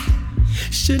if I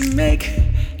should make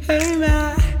her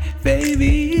my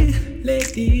baby.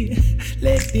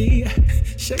 Lady,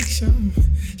 shake some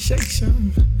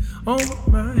on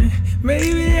my.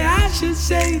 Maybe I should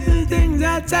say the things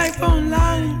I type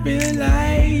online. Be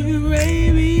like,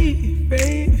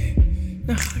 baby.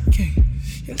 No, I can't.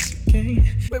 Yes, I can.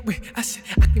 Wait, I said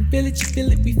I can feel it, you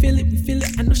feel it, we feel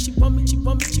it. I know she want me.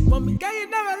 Girl, you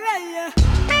never let ya.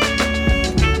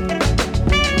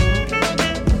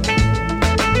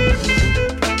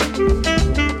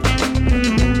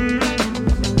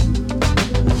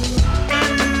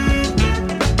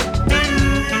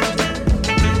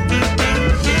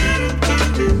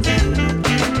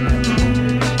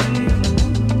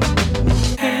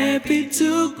 Happy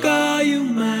to call you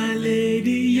my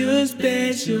lady, you're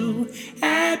special.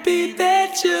 Happy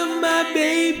that you're my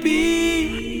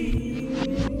baby.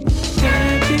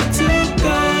 Happy to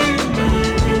call you my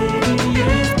lady,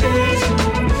 you're special.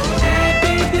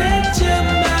 Happy that you're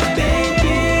my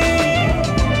baby.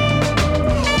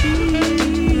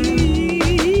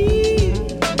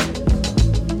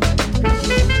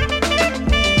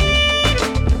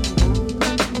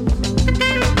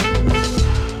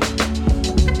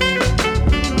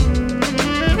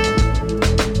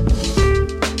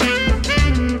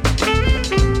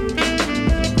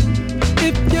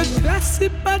 If you're classy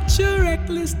but you're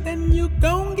reckless, then you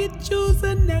gon' get choose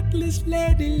a necklace,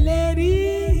 lady.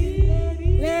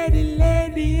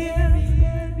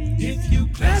 If you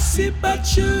classy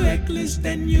but you're reckless,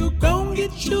 then you gon'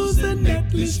 get choose a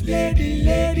necklace, lady.